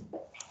 17.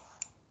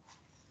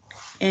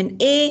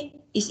 And A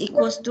is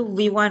equals to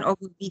V1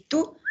 over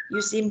V2.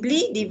 You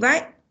simply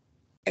divide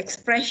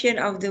expression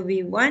of the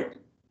V1,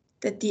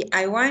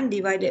 30I1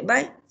 divided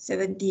by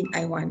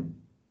 17I1.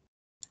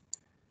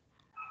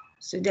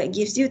 So that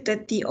gives you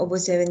 30 over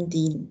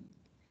 17,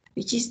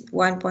 which is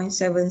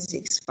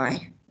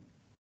 1.765.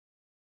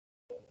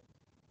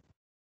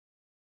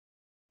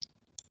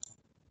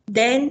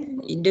 Then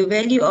the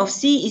value of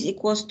C is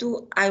equals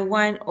to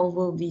I1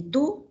 over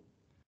V2.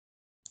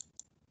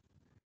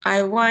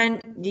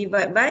 I1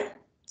 divided by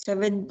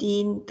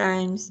 17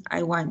 times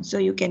I1. So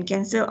you can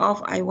cancel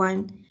off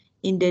I1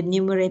 in the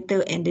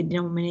numerator and the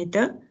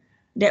denominator.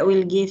 That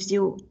will give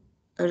you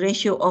a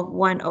ratio of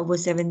 1 over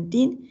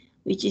 17,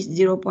 which is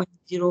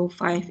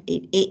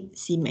 0.0588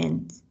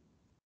 Siemens.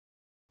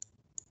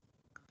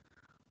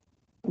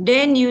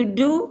 Then you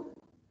do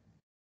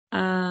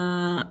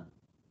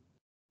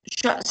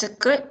short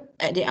circuit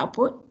at the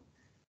output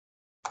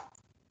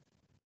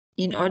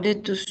in order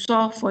to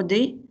solve for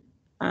the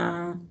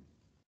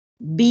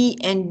B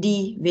and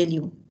D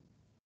value.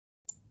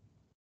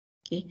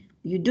 Okay,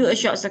 you do a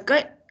short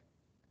circuit.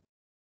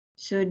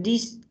 So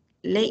this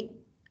leg,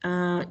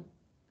 the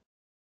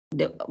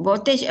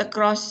voltage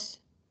across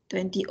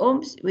 20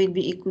 ohms will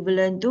be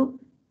equivalent to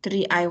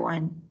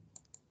 3I1.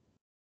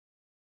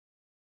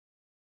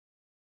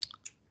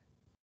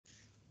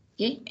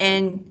 Okay,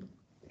 and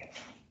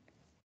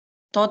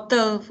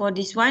total for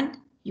this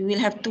one, you will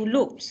have two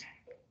loops,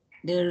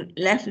 the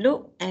left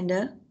loop and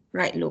the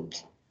right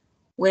loops,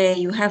 where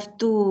you have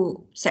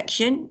two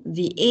sections,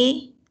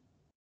 VA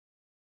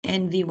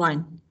and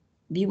V1.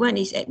 V1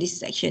 is at this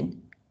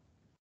section.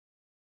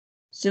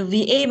 So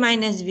VA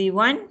minus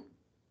V1,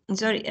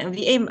 sorry,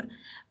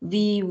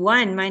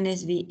 V1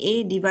 minus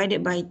VA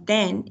divided by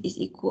 10 is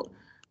equal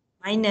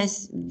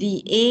minus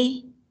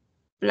VA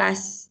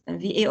plus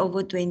VA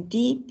over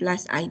 20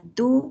 plus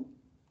I2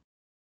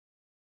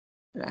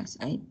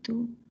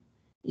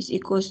 is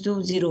equals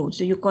to 0.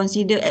 So you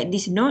consider at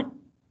this node,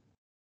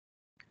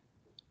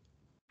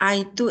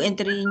 I2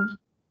 entering,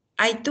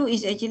 I2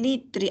 is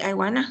actually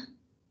 3I1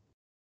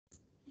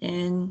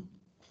 and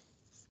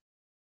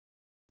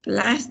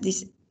plus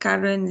this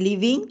current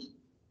leaving,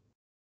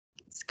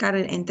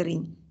 current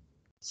entering.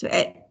 So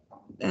at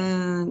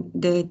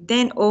the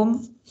 10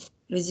 ohm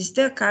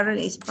resistor, current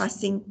is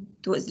passing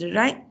towards the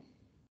right.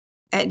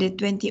 At the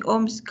 20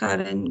 ohms,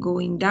 current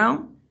going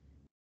down.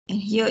 And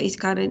here is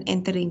current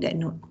entering that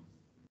node.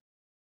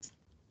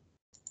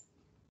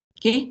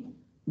 Okay,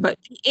 but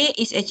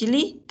VA is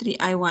actually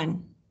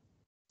 3I1.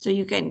 So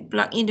you can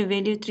plug in the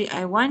value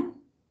 3I1.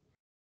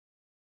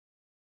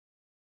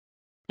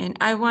 And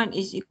I1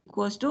 is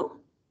equals to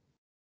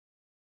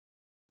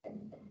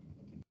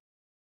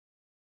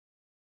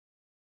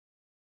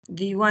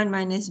V1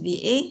 minus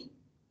VA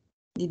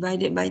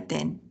divided by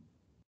 10.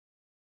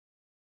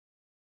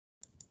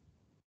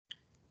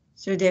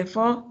 So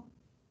therefore,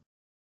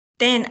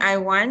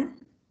 10I1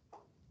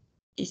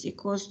 is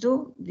equals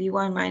to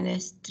V1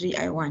 minus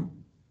 3I1.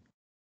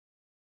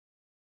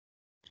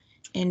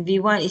 And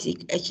V1 is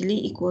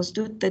actually equals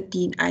to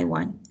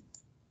 13I1.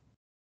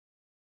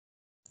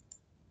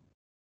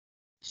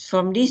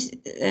 From this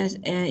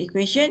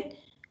equation,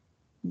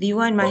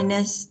 V1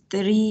 minus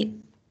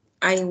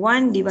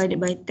 3I1 divided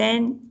by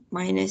 10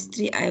 minus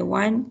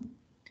 3I1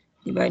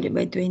 divided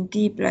by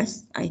 20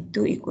 plus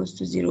I2 equals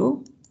to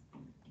 0.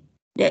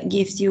 That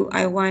gives you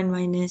I1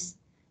 minus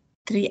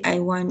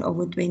 3I1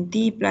 over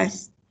 20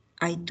 plus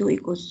I2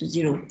 equals to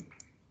 0.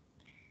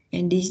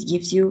 And this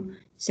gives you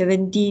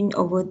 17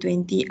 over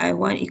 20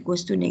 I1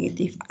 equals to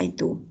negative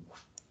I2.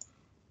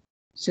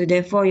 So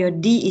therefore your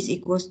D is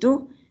equals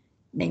to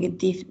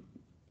negative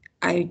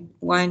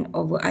I1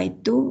 over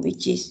I2,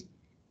 which is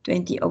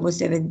 20 over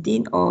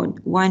 17 or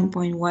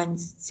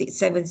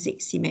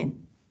 1.1676 cement.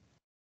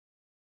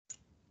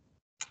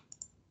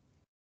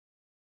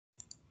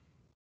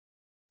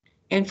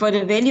 And for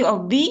the value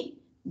of B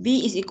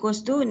is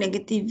equals to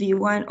negative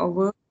V1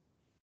 over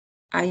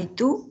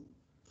I2,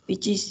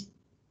 which is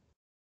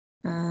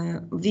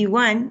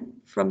V1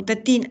 from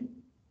 13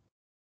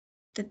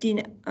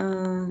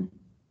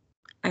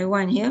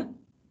 I1 here,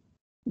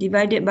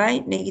 divided by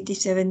negative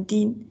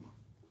 17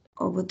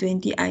 over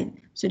 20 I,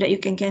 so that you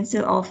can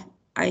cancel off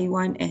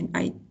I1 and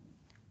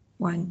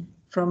I1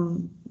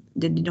 from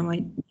the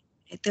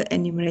denominator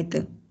and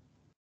numerator.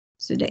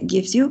 So that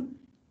gives you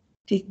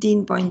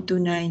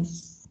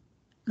 15.29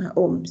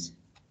 ohms.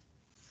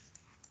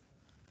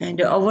 And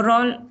the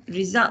overall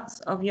results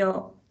of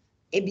your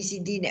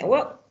ABCD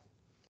network,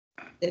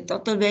 the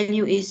total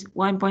value is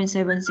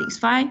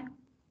 1.765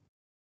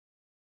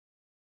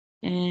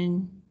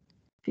 and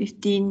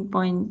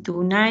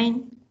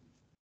 15.29.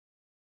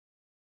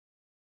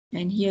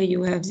 And here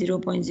you have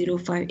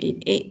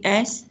 0.0588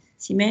 as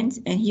Siemens,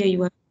 and here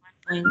you have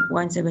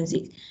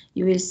 1.176.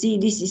 You will see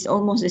this is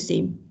almost the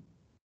same.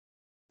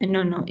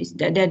 No,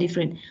 they're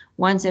different.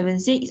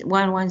 176,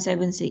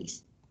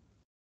 1176.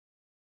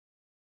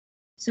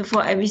 So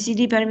for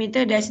ABCD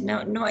parameter, there's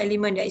no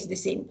element that is the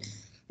same.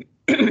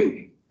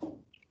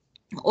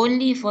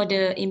 Only for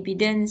the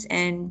impedance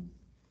and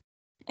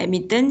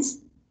admittance,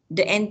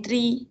 the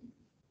entry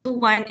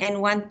 21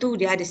 and 12,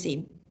 they are the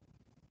same.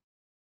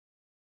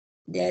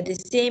 They are the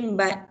same,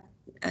 but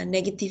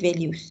negative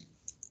values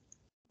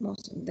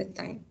most of the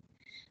time.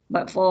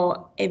 But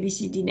for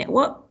ABCD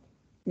network,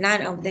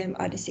 none of them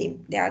are the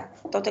same. They are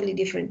totally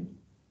different.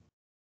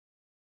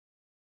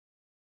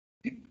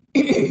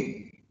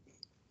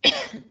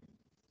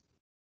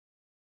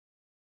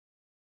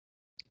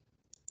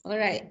 All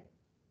right.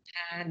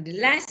 The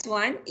last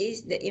one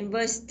is the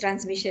inverse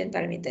transmission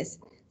parameters.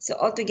 So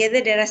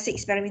altogether, there are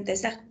 6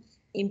 parameters.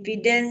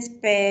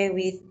 Impedance pair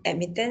with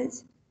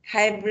admittance,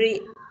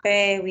 hybrid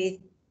pair with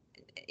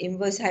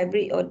inverse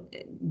hybrid or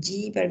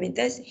G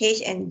parameters,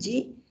 H and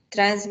G.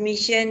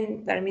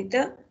 Transmission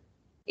parameter,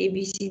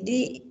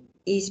 ABCD,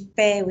 is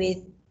pair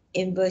with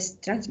inverse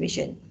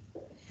transmission.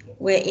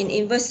 Where in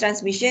inverse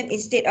transmission,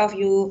 instead of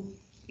you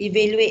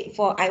evaluate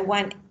for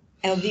I1,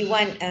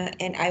 V1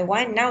 and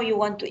I1, now you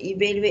want to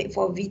evaluate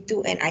for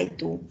V2 and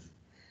I2.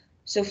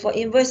 So for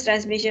inverse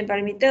transmission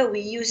parameter,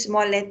 we use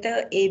small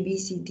letter A, B,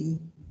 C, D.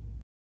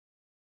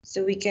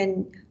 So we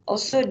can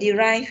also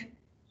derive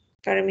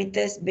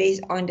parameters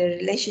based on the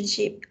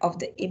relationship of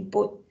the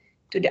input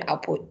to the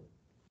output.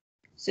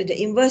 So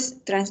the inverse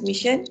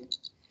transmission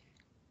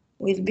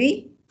will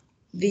be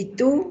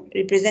V2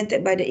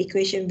 represented by the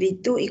equation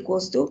V2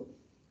 equals to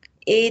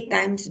A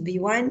times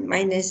V1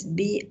 minus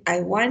B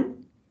I1,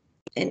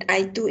 and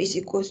I2 is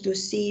equals to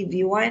C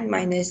V1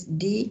 minus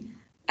D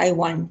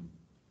I1.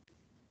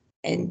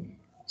 And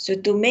so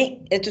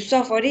to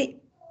solve for it,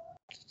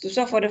 to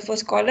solve for the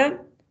first column,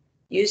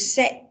 you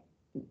set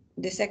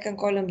the second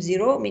column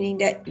 0, meaning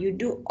that you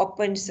do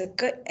open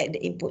circuit at the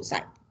input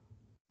side.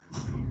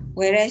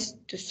 Whereas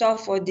to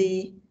solve for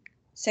the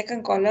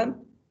second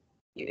column,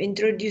 you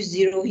introduce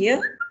 0 here,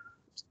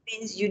 which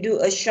means you do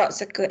a short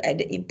circuit at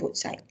the input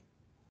side.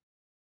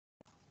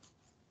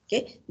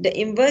 Okay, the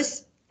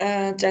inverse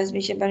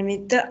transmission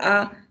parameter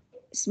are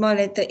small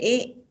letter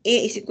A.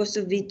 A is equals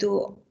to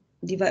V2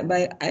 divided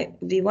by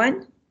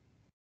V1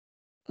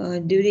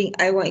 during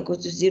I1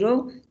 equals to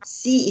 0.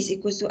 C is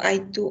equals to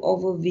I2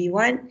 over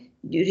V1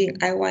 during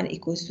I1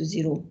 equals to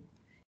 0.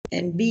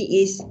 And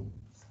B is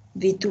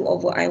V2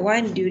 over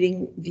I1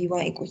 during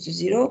V1 equals to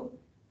 0.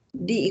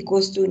 D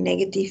equals to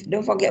negative.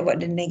 Don't forget about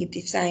the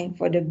negative sign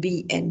for the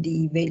B and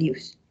D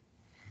values.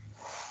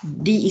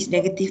 D is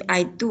negative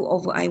I2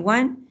 over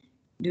I1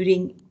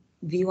 during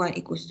V1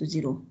 equals to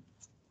 0.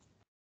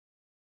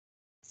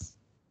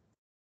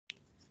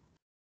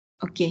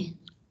 Okay.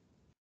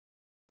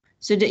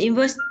 So the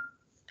inverse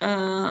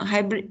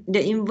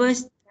the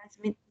inverse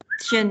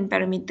transmission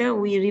parameter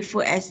we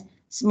refer as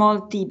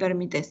small t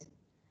parameters.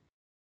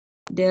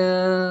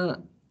 The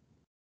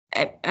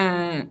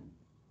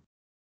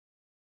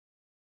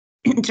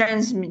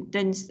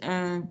transmittance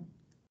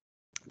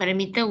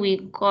parameter we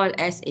call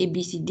as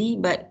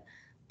ABCD, but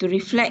to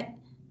reflect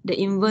the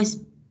inverse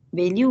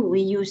value,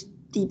 we use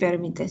T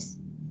parameters.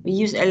 We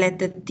use a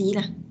letter T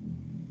lah.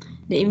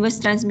 The inverse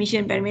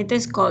transmission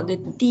parameters called the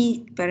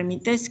T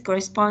parameters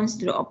corresponds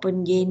to the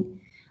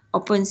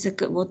open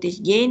circuit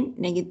voltage gain,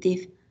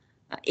 negative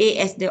A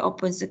as the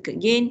open circuit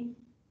gain,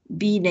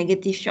 B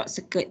negative short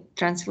circuit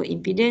transfer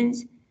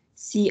impedance,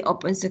 C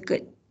open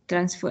circuit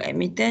transfer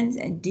admittance,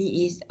 and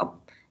D is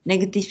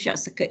negative short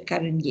circuit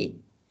current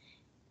gain.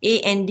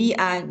 A and D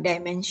are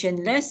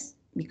dimensionless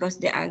because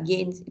they are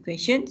gain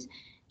equations,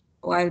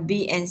 while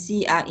B and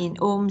C are in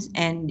ohms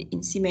and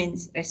in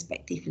Siemens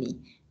respectively.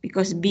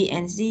 Because B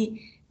and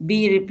C,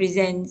 B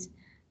represents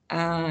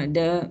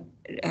the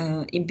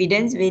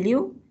impedance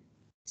value,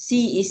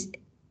 C is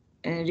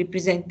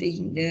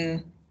representing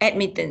the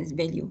admittance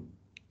value.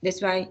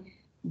 That's why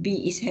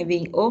B is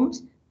having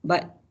ohms,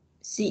 but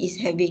C is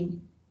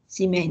having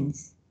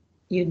Siemens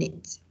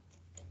units.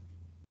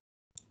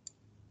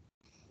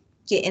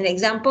 Okay, an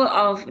example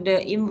of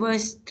the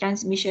inverse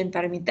transmission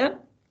parameter.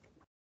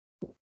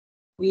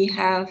 We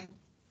have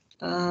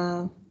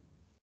a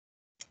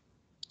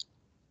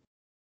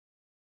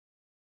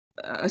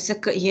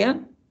circuit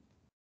here.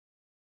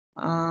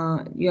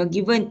 You are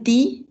given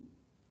T,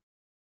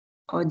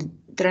 or the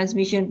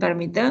transmission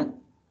parameter.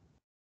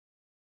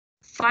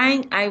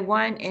 Find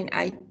I1 and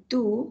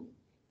I2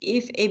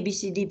 if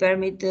ABCD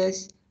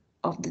parameters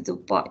of the two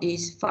port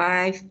is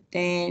 5,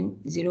 10,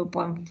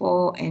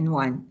 0.4, and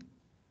 1.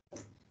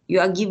 You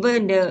are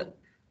given the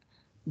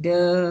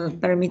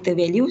parameter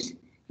values.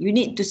 You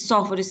need to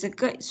solve for the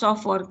circuit,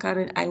 solve for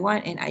current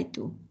I1 and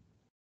I2.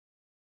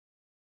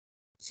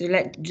 So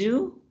let's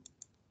do.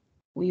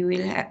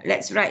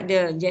 Let's write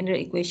the general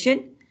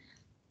equation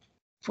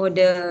for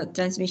the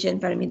transmission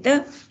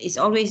parameter. It's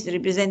always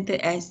represented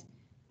as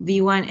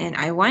V1 and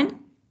I1.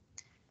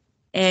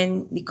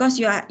 And because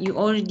you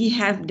already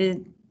have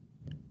the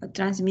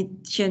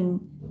transmission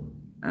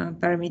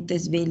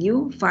parameters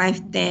value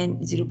 5, 10,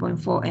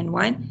 0.4, and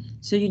 1.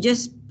 So you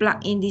just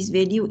plug in this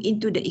value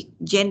into the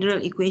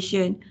general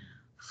equation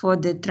for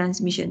the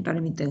transmission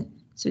parameter.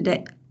 So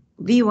that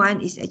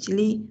V1 is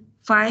actually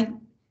 5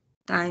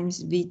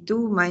 times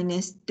V2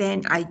 minus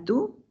 10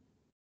 I2,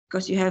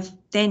 because you have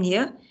 10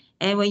 here.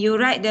 And when you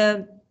write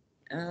the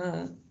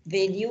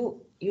value,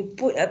 you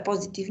put a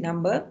positive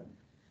number.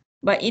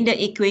 But in the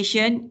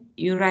equation,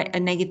 you write a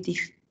negative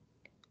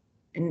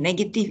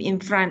in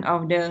front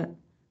of the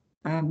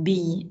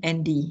B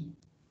and D.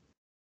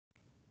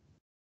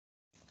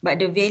 But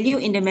the value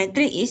in the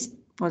matrix is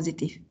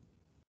positive.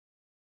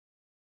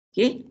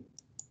 Okay.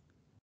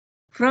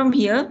 From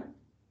here,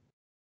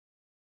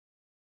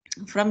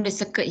 from the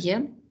circuit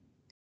here,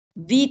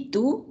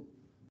 V2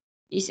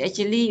 is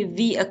actually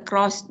V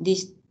across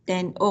this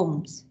 10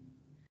 ohms.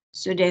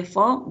 So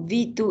therefore,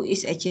 V2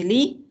 is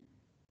actually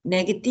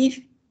negative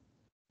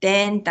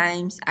 10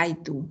 times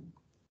I2.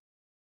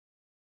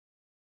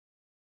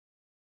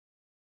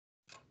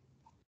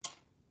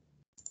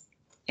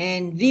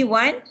 And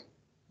V1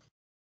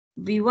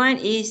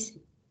 is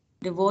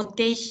the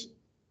voltage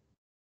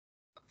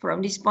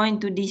from this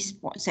point to this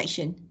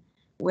section,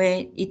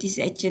 where it is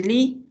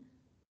actually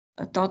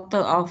a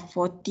total of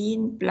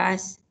 14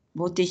 plus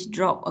voltage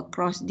drop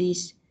across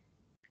these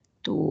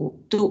two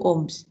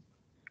ohms,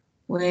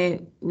 where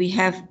we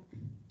have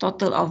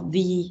total of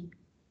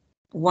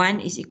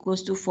V1 is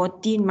equals to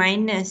 14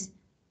 minus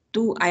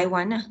 2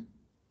 I1.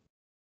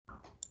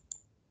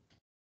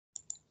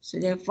 So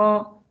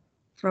therefore,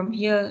 from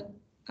here,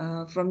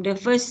 from the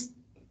first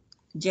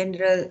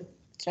general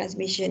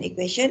transmission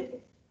equation,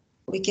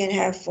 we can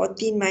have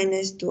 14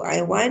 minus 2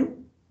 I1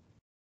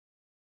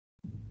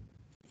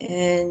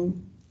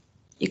 and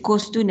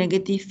equals to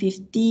negative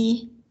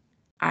 50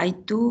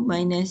 I2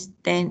 minus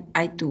 10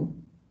 I2.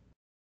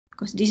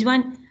 Because this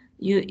one,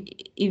 you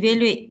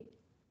evaluate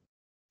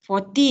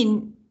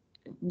 14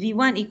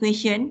 V1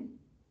 equation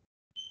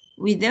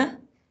with the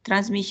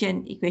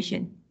transmission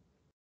equation.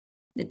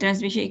 The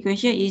transmission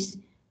equation is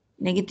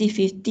negative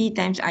 50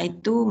 times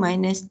I2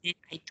 minus 10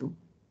 I2.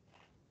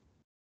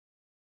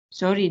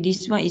 Sorry,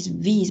 this one is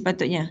V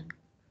sepatutnya.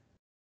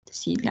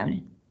 Silap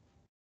ni.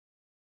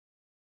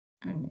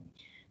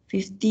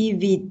 50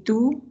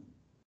 V2,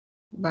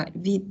 but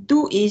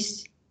V2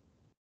 is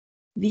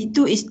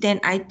 10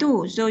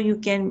 I2. So you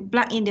can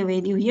plug in the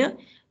value here.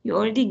 You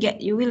will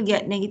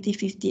get negative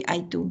 50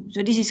 I2.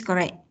 So this is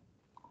correct.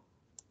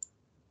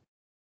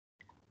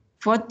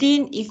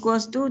 14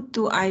 equals to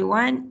 2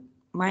 I1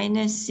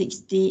 minus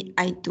 60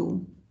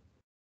 I2.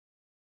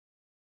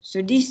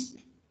 So this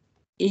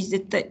is the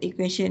third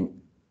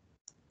equation.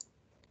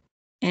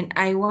 And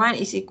I1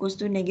 is equals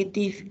to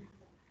negative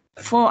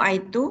 4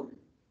 I2.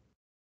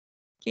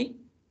 Okay.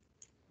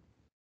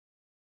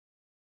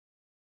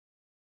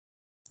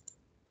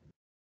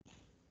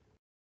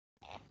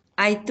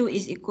 I2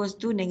 is equals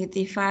to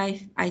negative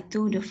 5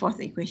 I2, the fourth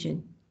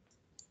equation.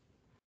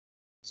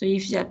 So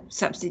if you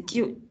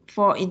substitute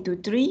 4 into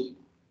 3,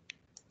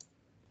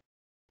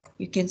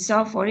 you can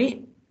solve for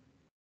it.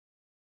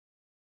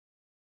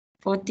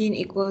 14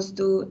 equals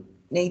to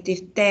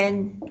negative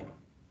 10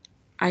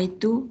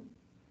 I2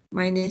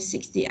 minus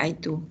 60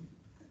 I2.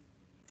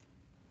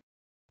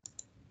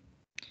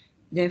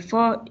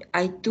 Therefore,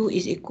 I2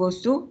 is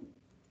equals to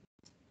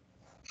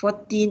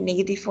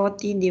negative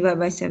 14 divided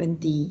by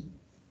 70.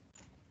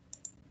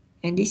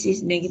 And this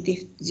is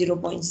negative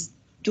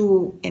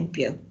 0.2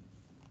 ampere.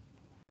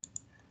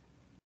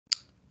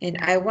 And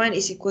I1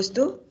 is equals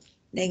to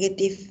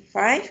negative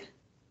 5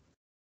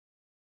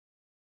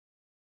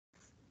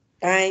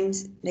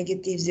 times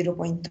negative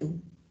 0.2.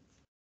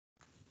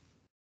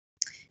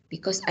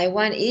 Because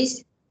I1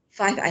 is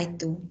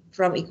 5I2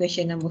 from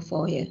equation number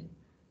 4 here.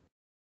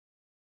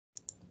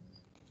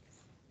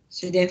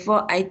 So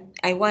therefore,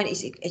 I1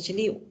 is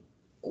actually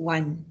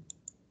 1.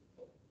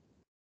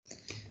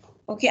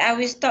 Okay, I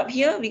will stop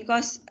here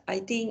because I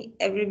think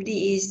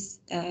everybody is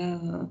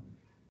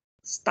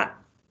stuck.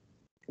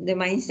 The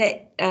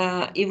mindset,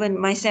 even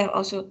myself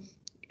also,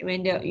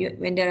 when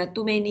there are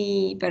too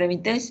many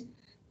parameters,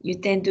 you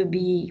tend to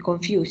be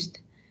confused.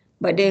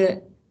 But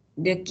the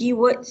key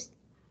words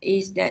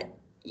is that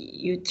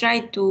you try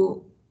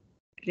to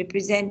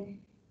represent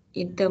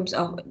in terms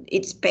of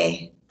its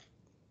pair,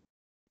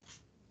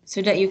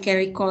 so that you can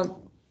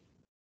recall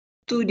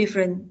two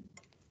different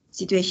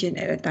situations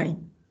at a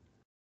time.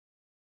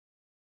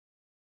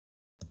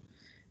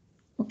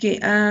 Okay,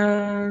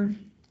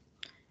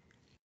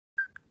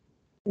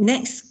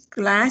 next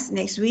class,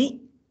 next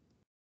week,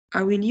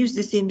 I will use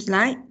the same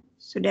slide.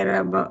 So there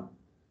are about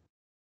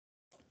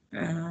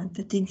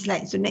 13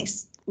 slides. So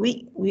next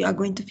week, we are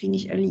going to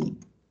finish early.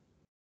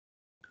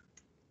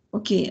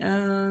 Okay,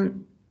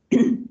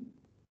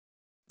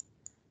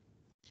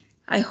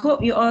 I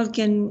hope you all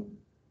can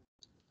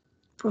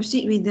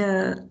proceed with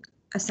the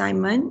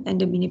assignment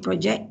and the mini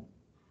project.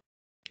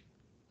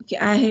 Okay,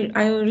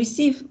 I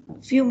received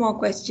a few more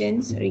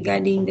questions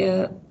regarding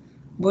the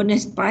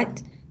bonus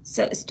part.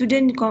 So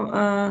student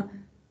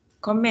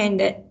comment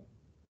that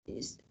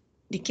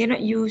they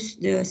cannot use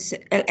the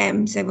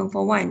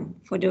LM741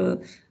 for the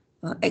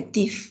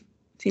active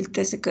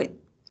filter circuit.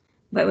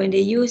 But when they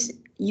use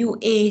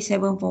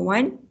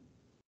UA741,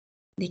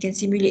 they can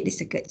simulate the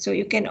circuit. So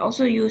you can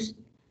also use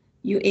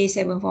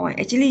UA741.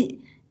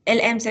 Actually,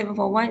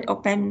 LM741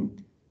 or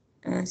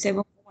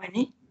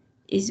PAM741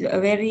 is a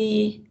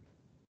very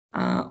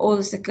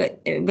old circuit,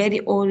 a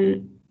very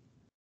old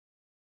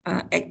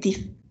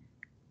active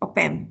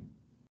op-amp.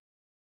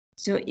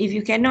 So if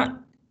you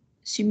cannot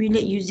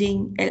simulate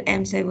using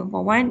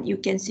LM741, you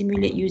can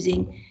simulate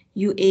using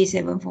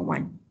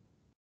UA741.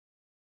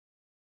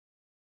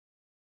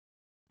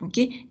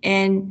 Okay,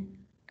 and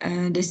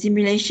the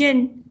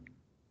simulation,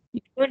 you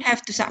don't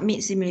have to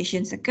submit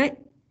simulation circuit.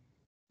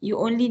 You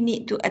only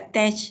need to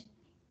attach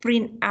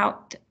print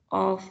out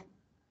of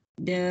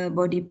the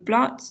body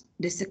plots,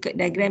 the circuit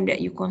diagram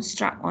that you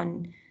construct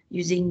on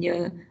using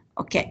the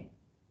OCAD.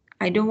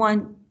 I don't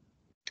want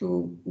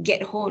to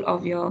get hold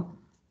of your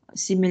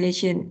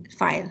simulation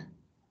file.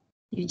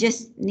 You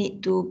just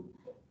need to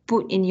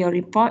put in your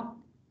report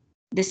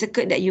the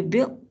circuit that you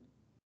built,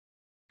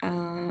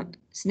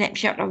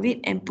 snapshot of it,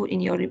 and put in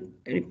your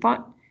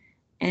report,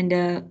 and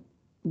the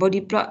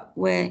body plot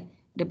where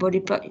the body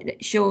plot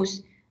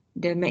shows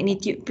the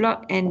magnitude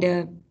plot and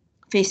the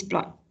phase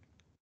plot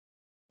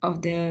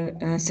of the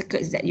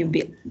circuits that you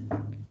built.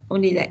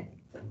 Only that.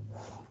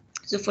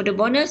 So for the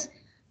bonus,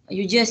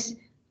 you just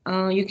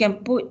you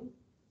can put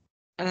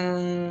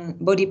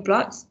body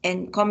plots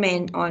and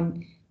comment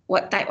on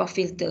what type of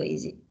filter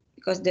is it,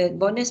 because the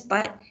bonus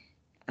part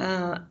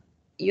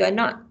you are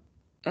not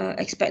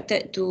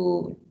expected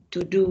to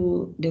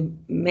do the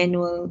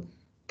manual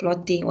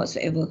plotting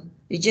whatsoever.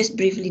 You just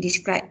briefly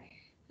describe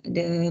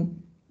the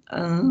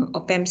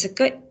op-amp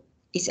circuit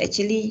is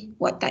actually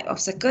what type of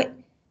circuit,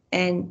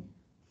 and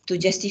to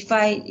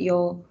justify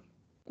your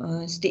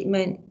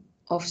statement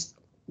of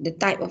the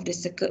type of the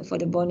circuit for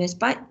the bonus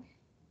part,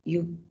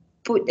 you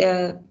put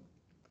a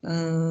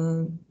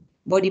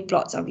body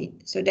plots of it,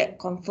 so that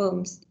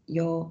confirms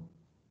your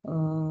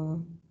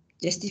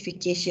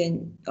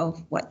justification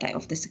of what type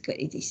of the circuit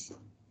it is.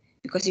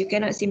 Because you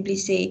cannot simply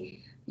say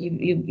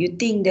you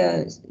think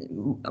the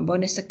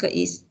bonus circuit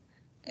is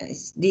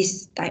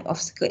this type of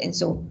circuit, and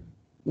so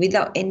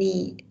without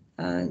any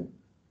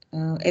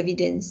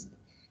evidence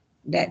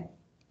that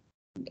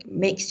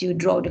makes you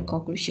draw the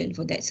conclusion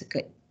for that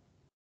circuit.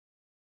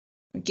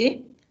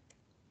 Okay,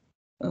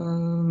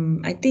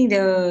 I think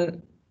the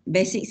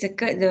basic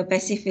circuit, the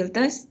passive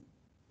filters,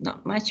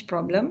 not much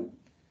problem.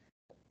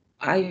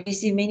 I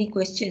receive many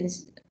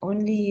questions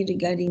only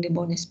regarding the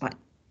bonus part.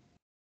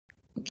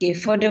 Okay,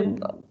 for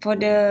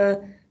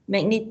the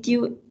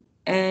magnitude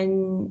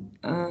and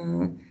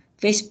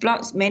phase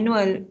plots,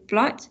 manual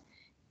plots,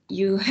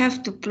 you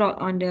have to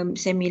plot on the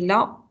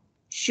semi-log,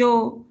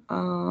 show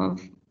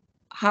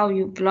how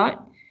you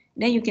plot,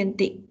 then you can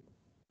take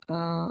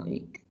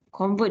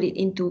convert it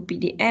into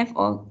PDF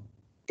or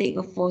take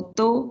a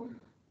photo,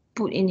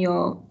 put in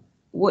your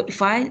Word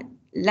file.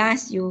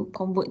 Last, you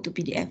convert to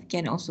PDF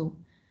can also,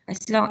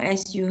 as long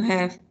as you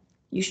have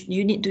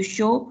you need to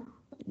show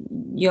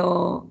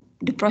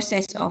the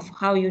process of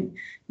how you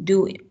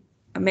do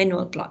a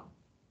manual plot,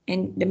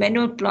 and the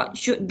manual plot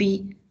should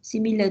be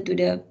similar to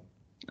the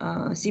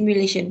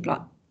simulation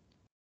plot,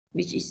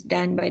 which is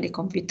done by the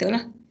computer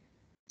lah.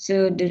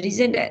 So the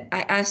reason that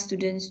I ask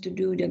students to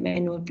do the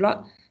manual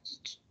plot,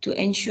 to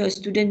ensure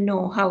students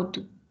know how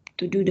to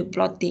do the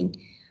plotting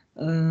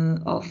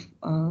of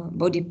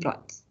body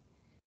plots.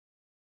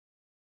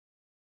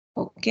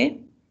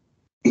 Okay.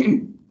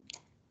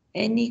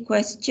 Any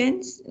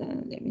questions?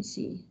 Let me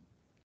see.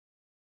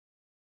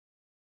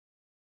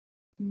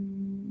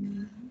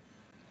 Mm,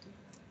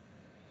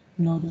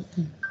 No,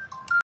 Doctor.